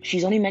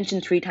 She's only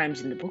mentioned 3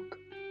 times in the book,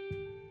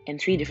 in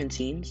 3 different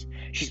scenes.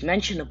 She's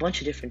mentioned a bunch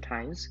of different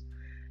times,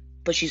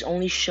 but she's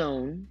only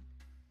shown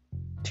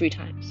 3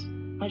 times.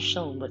 Not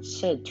shown, but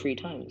said 3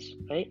 times,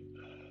 right?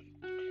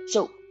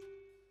 So,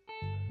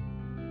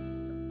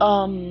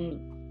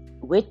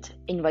 Whit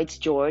invites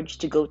George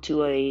to go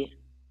to a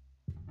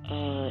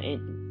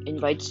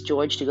invites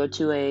George to go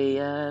to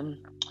a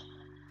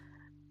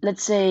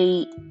let's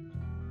say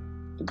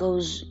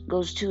goes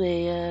to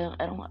a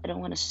I don't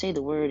want to say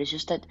the word. It's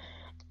just that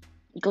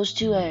goes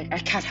to a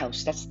cat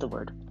house. That's the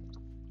word.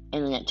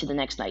 And to the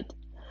next night.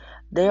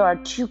 There are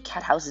 2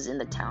 cat houses in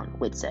the town,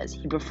 Whit says.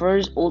 He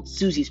prefers old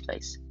Susie's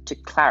place to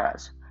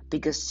Clara's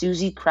because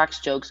Susie cracks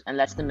jokes and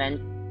lets the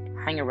men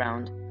hang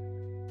around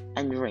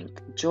and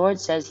drink. George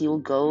says he will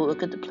go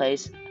look at the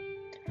place,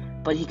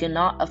 but he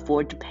cannot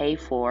afford to pay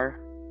for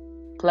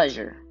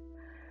pleasure.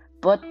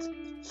 But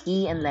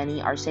he and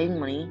Lenny are saving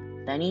money.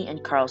 Lenny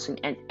and Carlson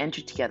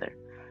enter together.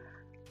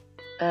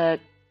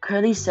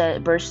 Curly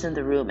bursts in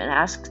the room and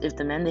asks if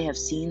the men they have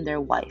seen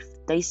their wife.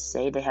 They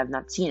say they have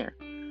not seen her.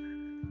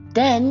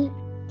 Then,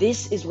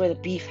 this is where the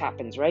beef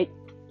happens, right?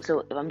 So,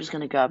 if I'm just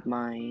gonna grab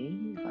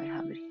if I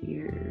have it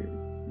here.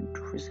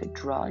 Is it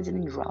draw? Is it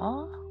in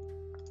draw?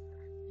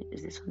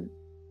 Is this one?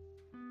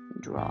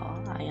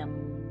 Draw. I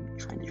am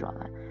trying to draw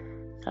that.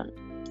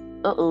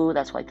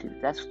 That's white.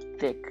 That's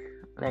thick.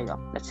 There you go.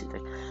 That's too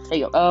thick. There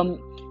you go.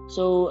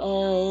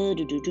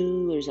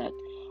 Where's that?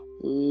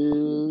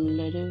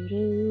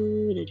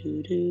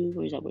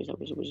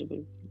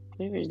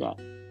 Where is that?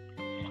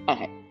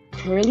 Okay.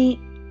 Curly,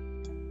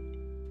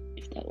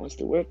 if that wants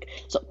to work.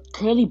 So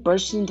Curly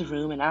bursts into the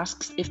room and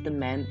asks if the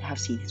men have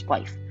seen his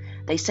wife.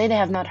 They say they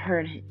have not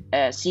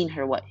seen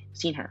her.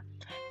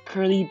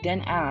 Curly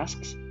then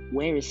asks,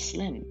 "Where is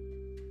Slim?"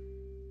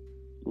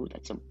 Ooh,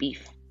 that's some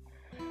beef.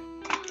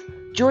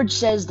 George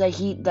says that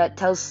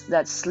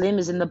Slim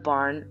is in the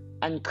barn,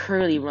 and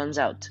Curly runs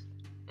out.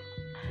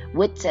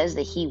 Whit says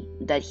that he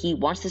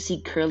wants to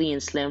see Curly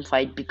and Slim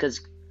fight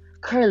because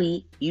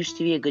Curly used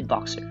to be a good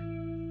boxer.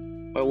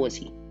 Or was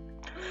he?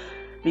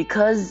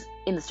 Because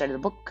in the start of the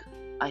book,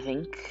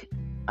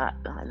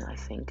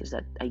 is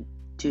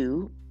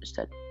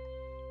that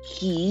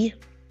he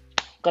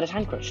got his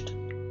hand crushed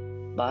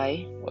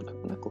by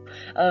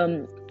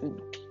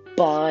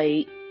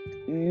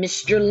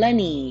Mr.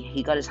 Lenny.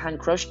 He got his hand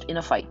crushed in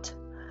a fight.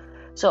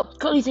 So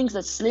Curly thinks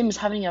that Slim is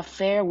having an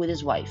affair with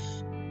his wife.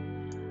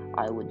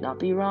 I would not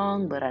be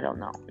wrong, but I don't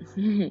know.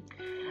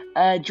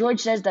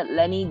 George says that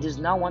Lenny does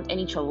not want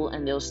any trouble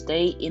and they'll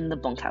stay in the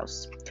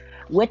bunkhouse.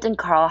 Whit and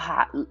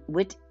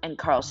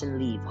Carlson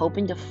leave,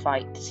 hoping to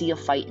see a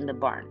fight in the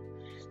barn.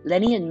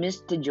 Lenny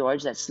admits to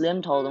George that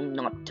Slim told him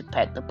not to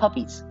pet the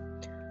puppies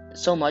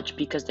so much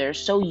because they're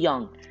so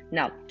young.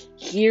 Now,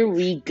 here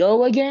we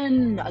go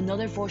again.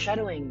 Another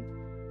foreshadowing.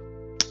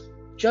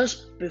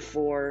 Just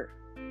before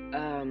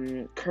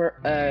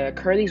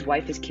Curly's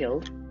wife is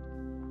killed,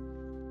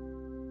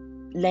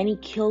 Lenny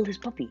killed his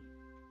puppy.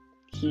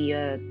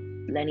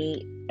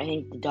 Lenny, I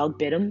think the dog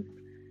bit him,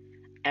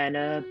 and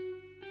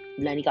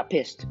Lenny got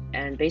pissed.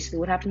 And basically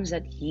what happened is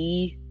that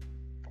he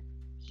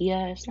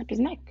snapped his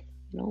neck.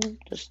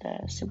 Just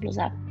as simple as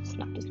that.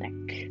 Snapped his neck.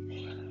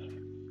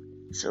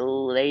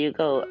 So there you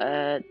go.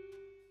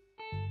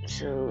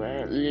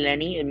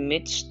 Lenny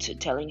admits to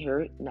telling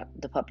her not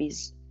to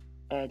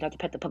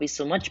pet the puppies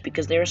so much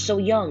because they are so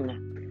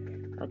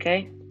young.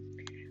 Okay?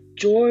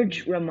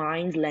 George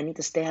reminds Lenny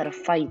to stay out of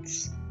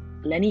fights.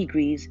 Lenny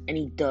agrees, and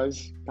he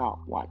does not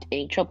want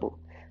any trouble.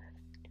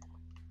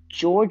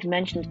 George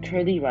mentions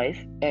Curly's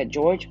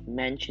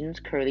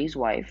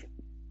wife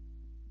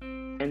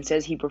and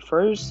says he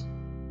prefers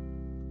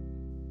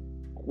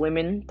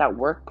women that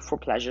work for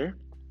pleasure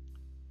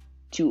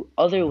to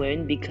other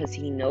women because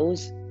he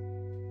knows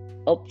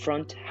up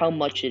front how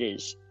much it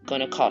is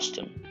gonna cost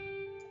him.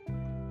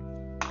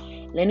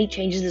 Lenny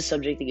changes the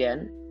subject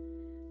again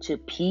to a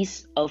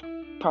piece of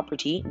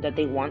property that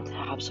they want to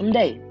have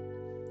someday,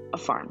 a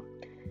farm.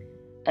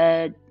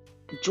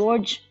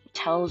 George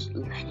tells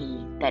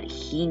Lenny that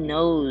he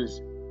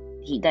knows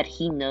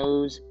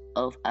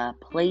of a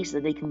place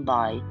that they can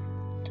buy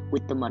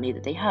with the money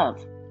that they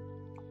have.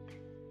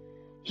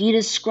 He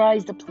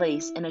describes the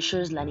place and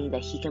assures Lenny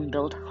that he can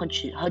build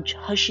hutches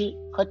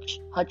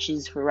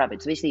for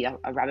rabbits. Basically, a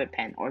rabbit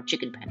pen or a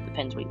chicken pen,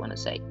 depends what you want to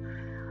say.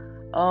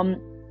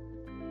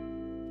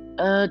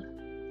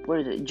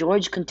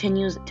 George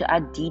continues to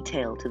add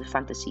detail to the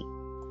fantasy.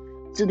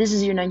 So this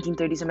is your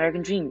 1930s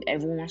American dream.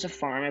 Everyone wants a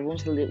farm. Everyone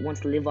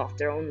wants to live off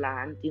their own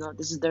land.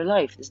 This is their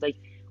life. It's like,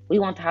 we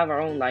want to have our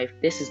own life.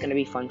 This is going to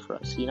be fun for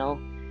us,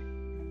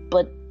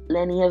 But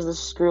Lenny has to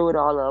screw it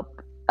all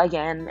up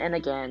again and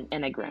again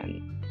and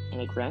again.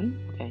 And again?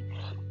 Okay.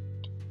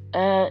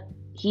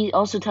 He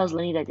also tells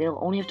Lenny that they'll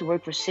only have to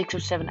work for 6 or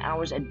 7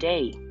 hours a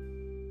day.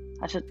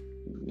 That's a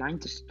 9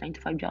 to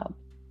 5 job,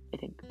 I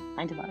think.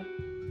 9 to 5.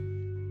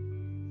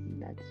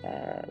 That's,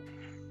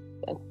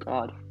 oh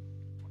God.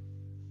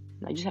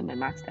 I just had my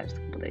maths test a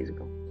couple days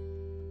ago.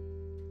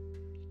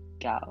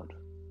 God.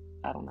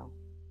 I don't know.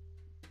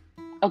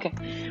 Okay.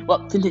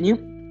 Well, continue.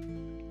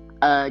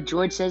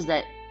 George says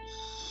that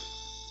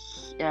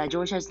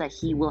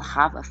he will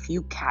have a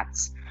few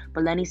cats,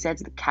 but Lenny says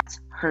the cats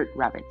hurt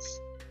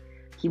rabbits.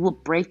 He will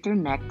break their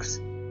necks.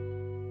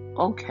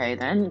 Okay,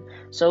 then.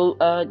 So,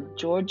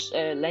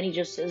 Lenny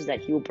just says that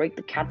he will break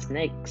the cat's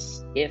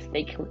necks if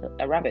they kill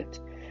a rabbit.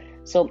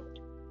 So,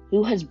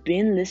 who has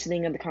been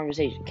listening in the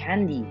conversation.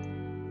 Candy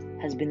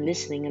has been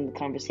listening in the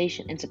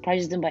conversation and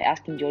surprises him by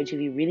asking George if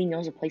he really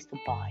knows a place to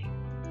buy.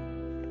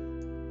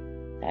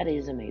 That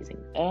is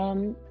amazing.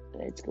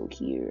 Let's go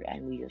here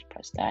and we just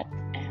press that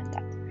and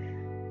that.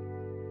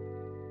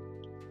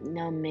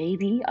 Now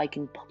maybe I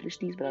can publish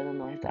these, but I don't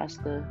know. I have to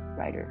ask the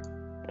writer.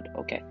 But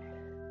okay,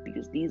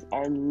 because these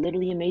are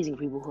literally amazing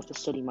for people who have to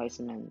study Mice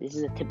and Men. This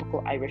is a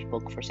typical Irish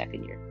book for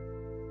second year,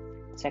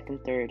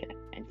 second, third,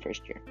 and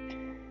first year.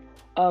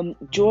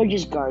 George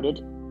is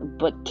guarded,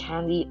 but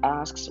Candy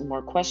asks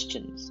more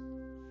questions.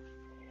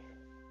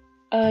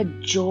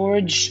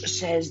 George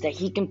says that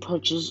he can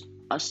purchase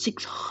a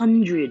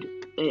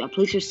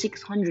place for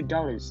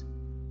 $600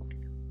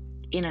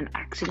 in an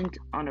accident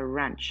on a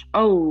ranch.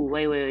 Oh,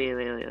 wait.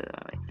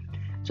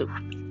 So,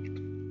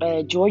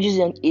 George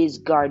is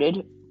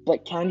guarded,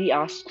 but Candy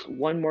asks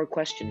one more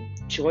question.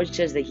 George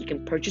says that he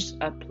can purchase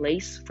a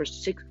place for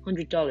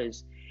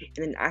 $600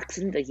 in an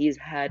accident that he has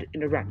had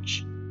in a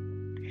ranch.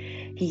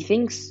 He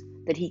thinks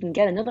that he can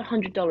get another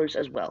 $100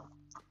 as well.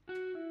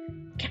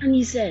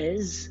 Candy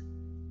says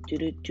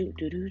that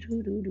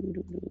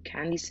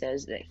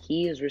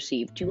he has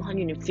received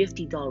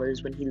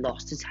 $250 when he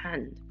lost his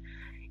hand.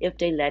 If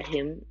they let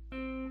him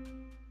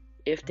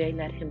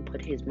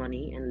put his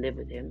money and live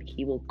with him,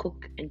 he will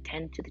cook and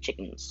tend to the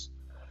chickens.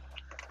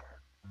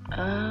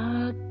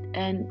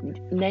 And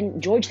then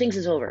George thinks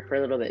it's over for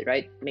a little bit,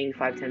 right? Maybe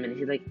 5-10 minutes.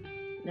 He's like,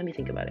 let me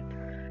think about it.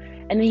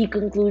 And then he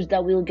concludes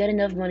that we'll get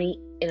enough money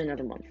in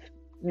another month.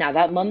 Now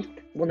that month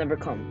will never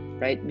come,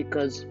 right?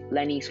 Because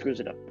Lenny screws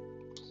it up,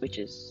 which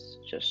is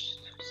just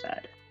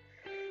sad.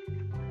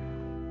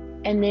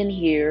 And then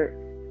here,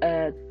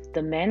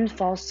 the men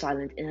fall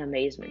silent in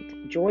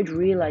amazement. George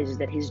realizes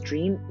that his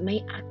dream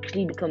may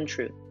actually become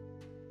true.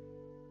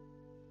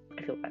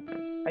 I feel bad now.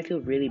 I feel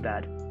really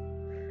bad.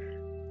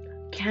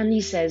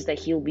 Candy says that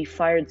he'll be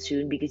fired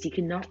soon because he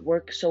cannot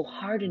work so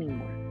hard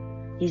anymore.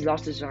 He's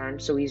lost his arm,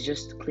 so he's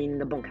just cleaning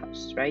the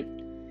bunkhouse, right?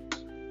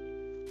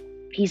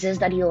 He says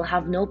that he'll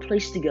have no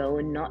place to go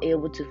and not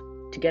able to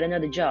get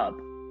another job.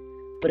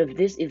 But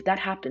if that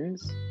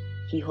happens,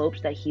 he hopes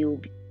that he'll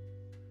be...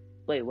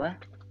 Wait,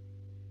 what?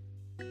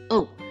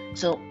 Oh,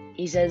 so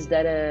he says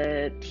that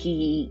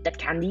that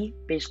Candy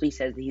basically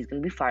says that he's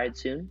gonna be fired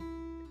soon,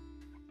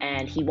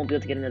 and he won't be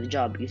able to get another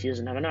job because he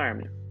doesn't have an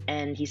arm.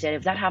 And he said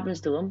if that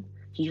happens to him,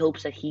 he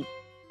hopes that he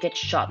gets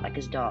shot like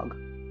his dog.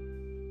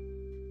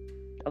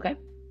 Okay?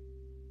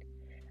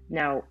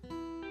 Now,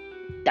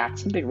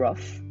 that's a bit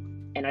rough,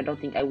 and I don't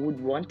think I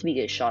would want to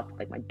get shot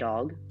like my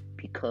dog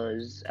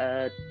because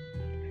I'm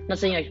not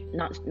saying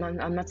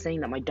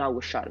that my dog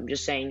was shot. I'm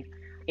just saying,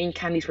 in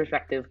Candy's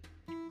perspective,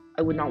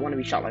 I would not want to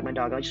be shot like my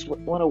dog. I just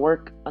want to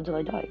work until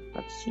I die.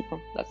 That's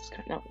kind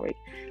of not right.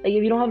 Like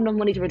if you don't have enough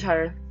money to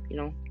retire,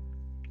 don't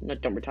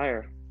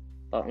retire,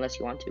 well, unless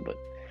you want to. But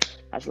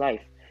that's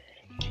life.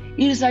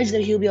 He decides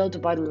that he'll be able to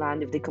buy the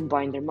land if they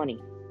combine their money.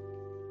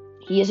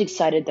 He is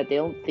excited that they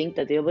don't think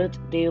that they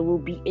will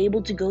be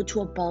able to go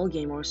to a ball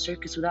game or a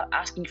circus without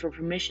asking for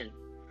permission.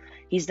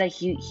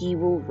 He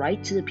will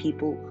write to the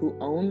people who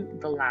own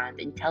the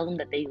land and tell them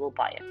that they will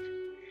buy it.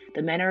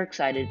 The men are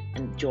excited,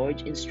 and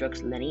George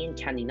instructs Lenny and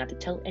Candy not to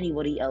tell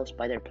anybody else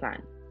by their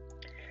plan.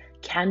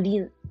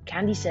 Candy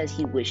says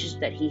he wishes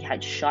that he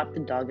had shot the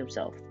dog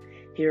himself.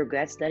 He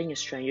regrets letting a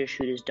stranger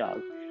shoot his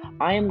dog.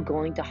 I am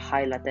going to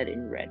highlight that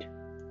in red.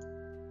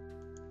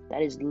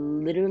 That is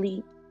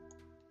literally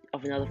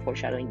of another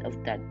foreshadowing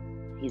of that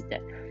he's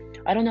dead.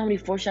 I don't know how many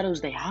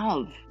foreshadows they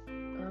have.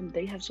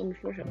 They have so many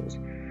foreshadows.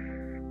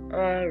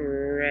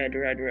 Red.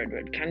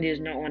 Candy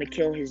does not want to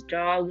kill his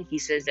dog. He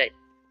says that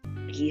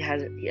he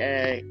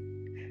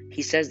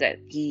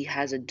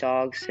has a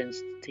dog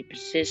since he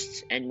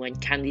persists, and when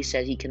Candy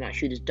says he cannot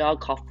shoot his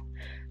dog,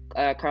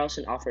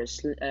 Carlson offers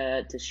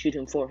to shoot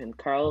him for him.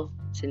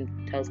 Carlson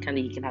tells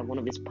Candy he can have one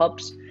of his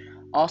pups,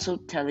 also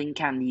telling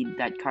Candy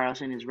that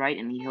Carlson is right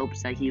and he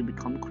hopes that he will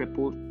become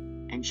crippled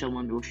and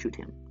someone will shoot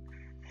him.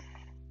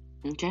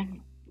 Okay.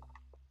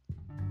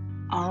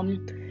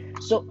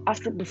 So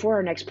before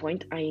our next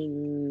point, I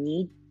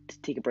need to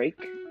take a break.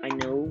 I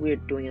know we're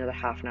doing another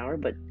half an hour,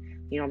 but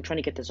I'm trying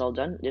to get this all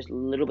done. There's a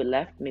little bit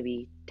left,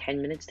 maybe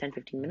 10 minutes,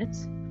 10-15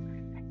 minutes.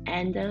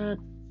 And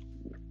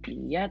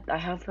I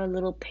have a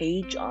little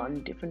page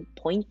on different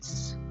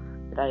points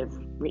that I've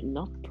written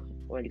up,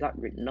 or it got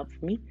written up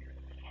for me.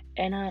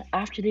 And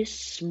after this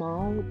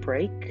small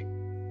break,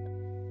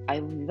 I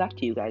will be back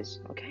to you guys,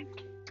 okay?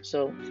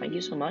 So, thank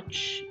you so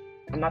much.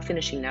 I'm not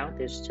finishing now.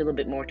 There's still a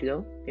bit more to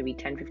go, maybe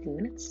 10-15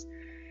 minutes.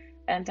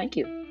 And thank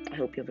you. I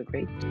hope you have a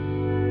great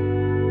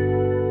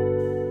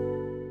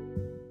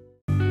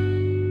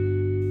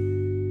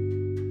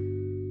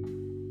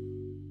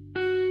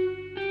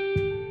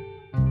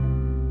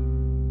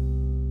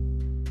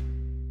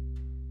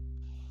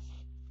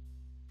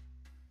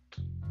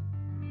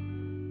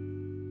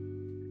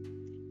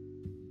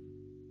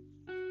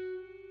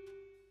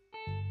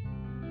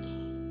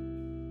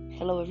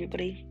Hello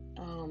everybody.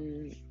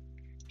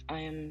 I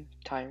am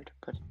tired,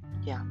 but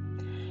yeah.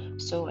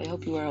 So I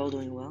hope you are all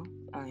doing well.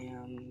 I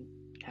am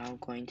now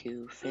going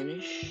to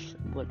finish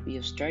what we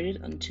have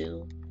started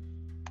until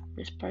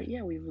this part.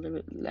 Yeah, we have a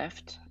little bit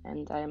left,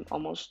 and I am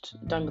almost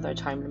done with our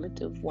time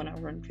limit of 1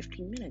 hour and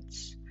 15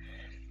 minutes.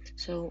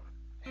 So,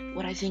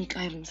 what I think,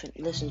 I haven't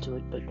listened to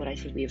it, but what I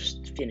think we have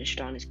finished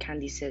on is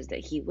Candy says that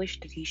he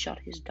wished that he shot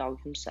his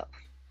dog himself.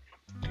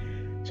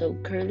 So,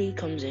 Curly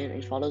comes in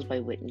and followed by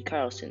Whit and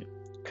Carlson.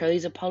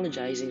 Curly's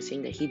apologizing,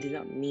 saying that he did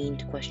not mean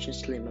to question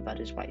Slim about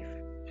his wife.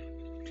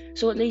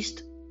 So, at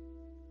least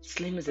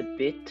Slim is a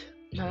bit.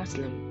 No, not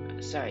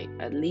Slim. Sorry.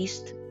 At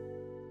least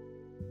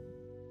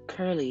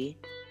Curly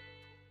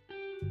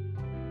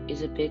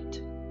is a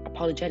bit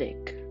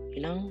apologetic,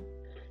 you know?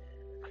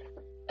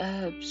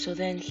 So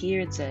then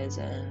here it says,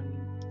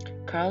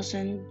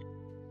 Carlson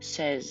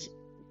says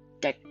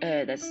that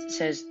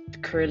says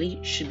Curly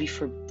should be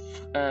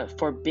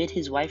forbid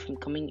his wife from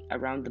coming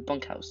around the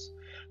bunkhouse.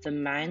 The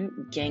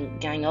man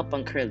gang up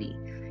on Curly.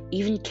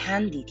 Even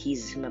Candy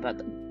teases him about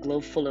the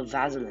glove full of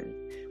Vaseline,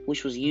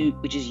 which is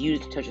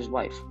used to touch his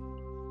wife.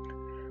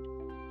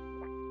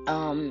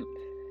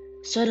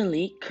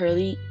 Suddenly,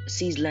 Curly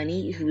sees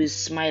Lenny, who is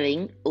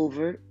smiling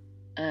over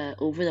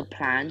the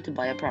plan to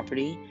buy a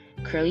property.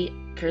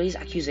 Curly's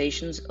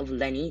accusations of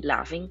Lenny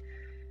laughing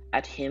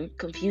at him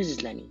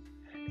confuses Lenny.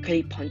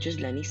 Curly punches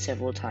Lenny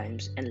several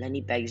times, and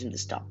Lenny begs him to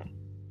stop.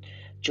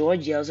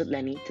 George yells at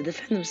Lenny to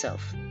defend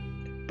himself,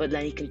 but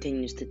Lenny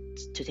continues to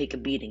take a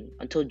beating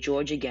until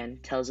George again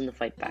tells him to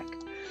fight back.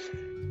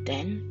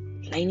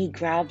 Then Lenny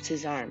grabs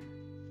his arm.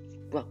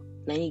 Well,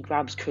 Lenny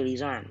grabs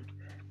Curly's arm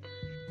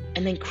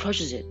and then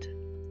crushes it.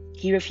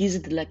 He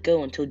refuses to let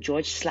go until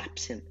George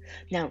slaps him.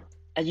 Now,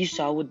 as you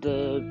saw with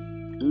the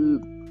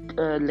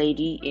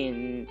lady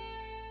in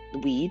the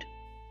weed,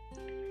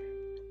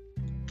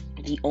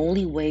 the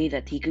only way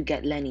that he could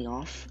get Lenny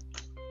off,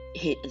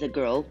 hit the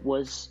girl,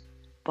 was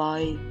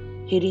by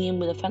hitting him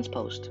with a fence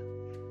post,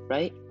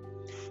 right?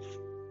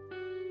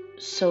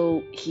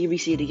 So here we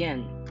see it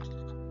again.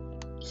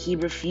 He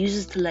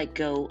refuses to let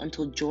go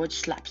until George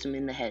slaps him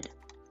in the head.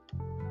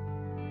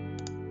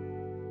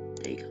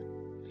 There you go.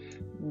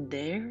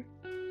 There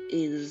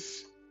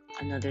is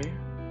another,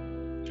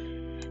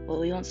 well,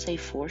 we won't say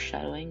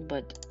foreshadowing,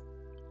 but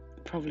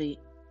probably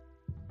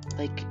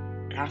like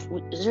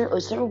is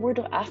there a word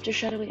of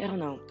aftershadowing? I don't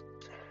know.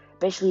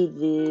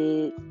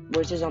 Basically,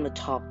 where it says on the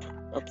top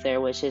up there,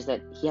 where it says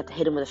that he had to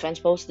hit him with a fence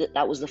post,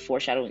 that was the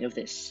foreshadowing of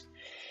this.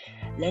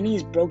 Lenny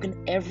has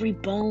broken every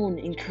bone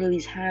in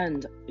Curly's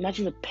hand.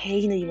 Imagine the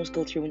pain that you must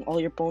go through when all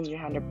your bones in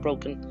your hand are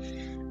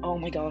broken. Oh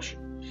my gosh.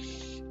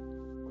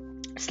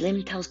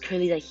 Slim tells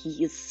Curly that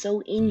he is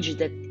so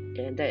injured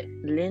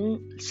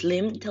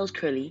Slim tells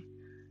Curly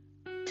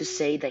to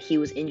say that he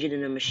was injured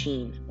in a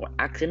machine or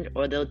accident,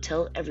 or they'll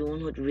tell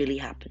everyone what really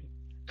happened.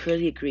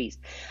 Curly agrees.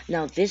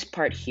 Now this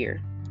part here,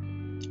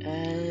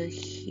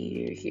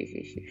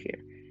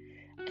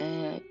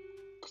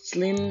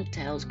 Slim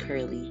tells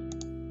Curly.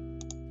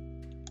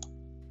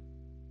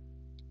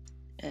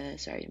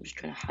 Sorry, I'm just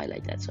trying to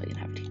highlight that so I can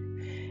have it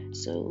here.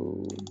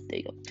 So there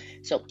you go.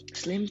 So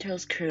Slim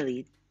tells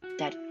Curly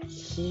that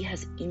he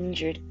got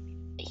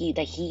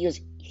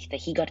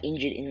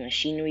injured in a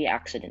machinery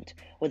accident,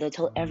 or they'll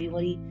tell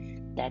everybody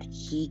that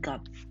he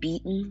got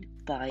beaten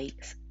by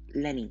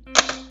Lenny.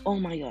 Oh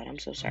my god, I'm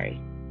so sorry.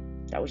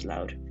 That was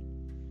loud.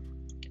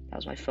 That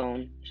was my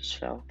phone. It just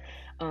fell.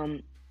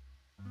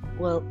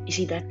 Well, you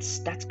see, that's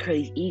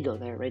Curly's ego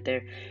there, right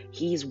there.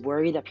 He's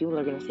worried that people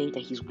are gonna think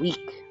that he's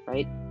weak,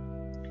 right?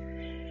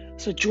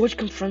 So George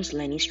confronts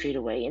Lenny straight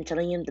away and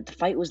telling him that the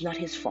fight was not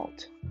his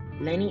fault.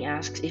 Lenny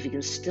asks if he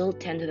can still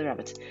tend to the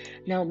rabbits.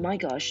 Now, my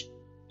gosh,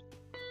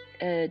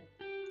 here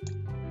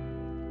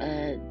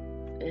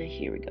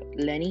we go.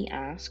 Lenny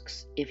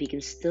asks if he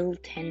can still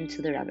tend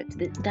to the rabbits.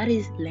 That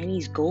is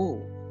Lenny's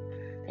goal.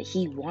 That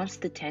he wants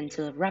to tend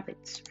to the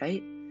rabbits,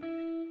 right?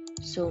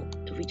 So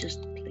if we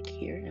just click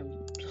here and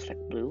just like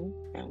blue,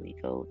 and we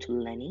go to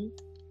Lenny,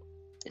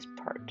 this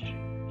part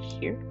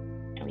here,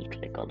 and we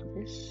click all of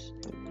this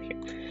and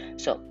here.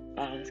 So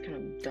it's kind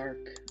of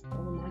dark.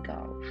 Oh my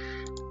gosh.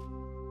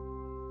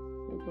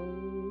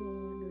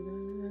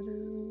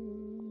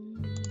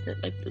 The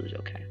light blue is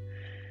okay.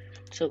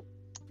 So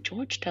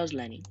George tells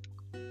Lenny.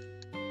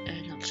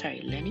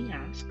 Lenny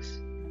asks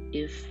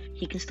if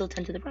he can still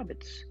tend to the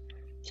rabbits.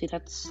 See,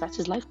 that's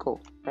his life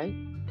goal, right?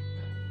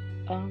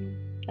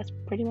 That's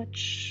pretty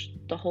much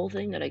the whole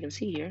thing that I can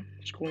see here.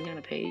 Scrolling down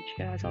a page,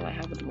 yeah, that's all I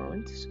have at the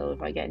moment. So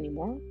if I get any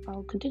more,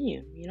 I'll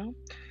continue, you know?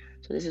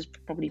 So this is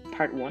probably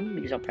part 1,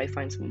 because I'll probably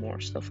find some more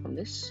stuff on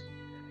this.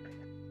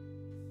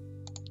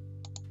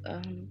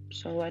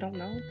 So I don't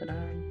know, but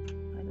I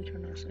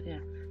returned also, yeah,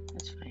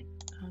 that's fine.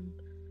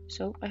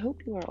 So I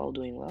hope you are all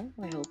doing well.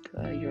 I hope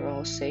you're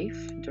all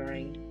safe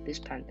during this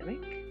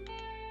pandemic.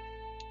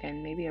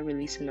 And maybe I'll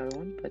release another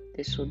one, but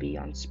this will be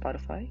on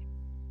Spotify.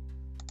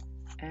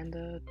 And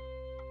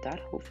that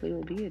hopefully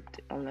will be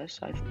it, unless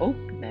oh,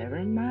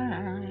 never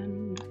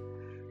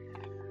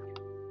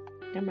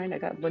mind, I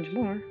got a bunch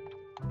more.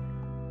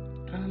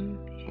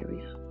 Here we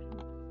go.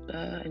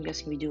 I'm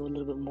guessing we do a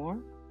little bit more.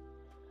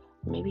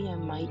 Maybe I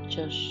might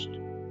just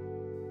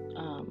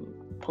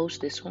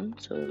post this one,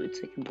 so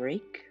it's like a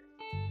break.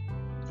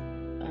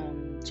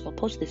 So I'll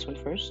post this one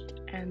first,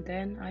 and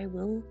then I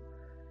will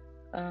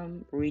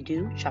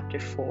redo chapter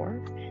 4,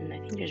 and I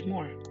think there's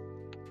more.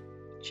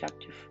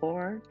 Chapter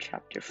 4,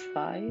 chapter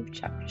 5,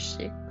 chapter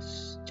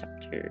 6,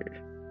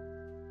 chapter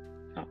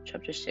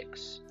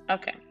 6.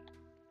 Okay.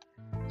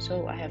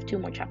 So I have 2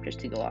 more chapters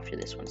to go after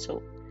this one.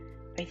 So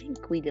I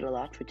think we did a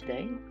lot for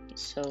today.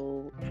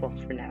 So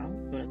for now,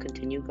 I'm going to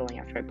continue going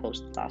after I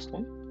post the last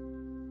one.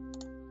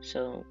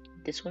 So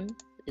this one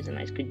is a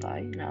nice goodbye,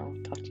 and I'll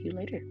talk to you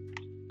later.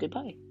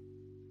 Goodbye.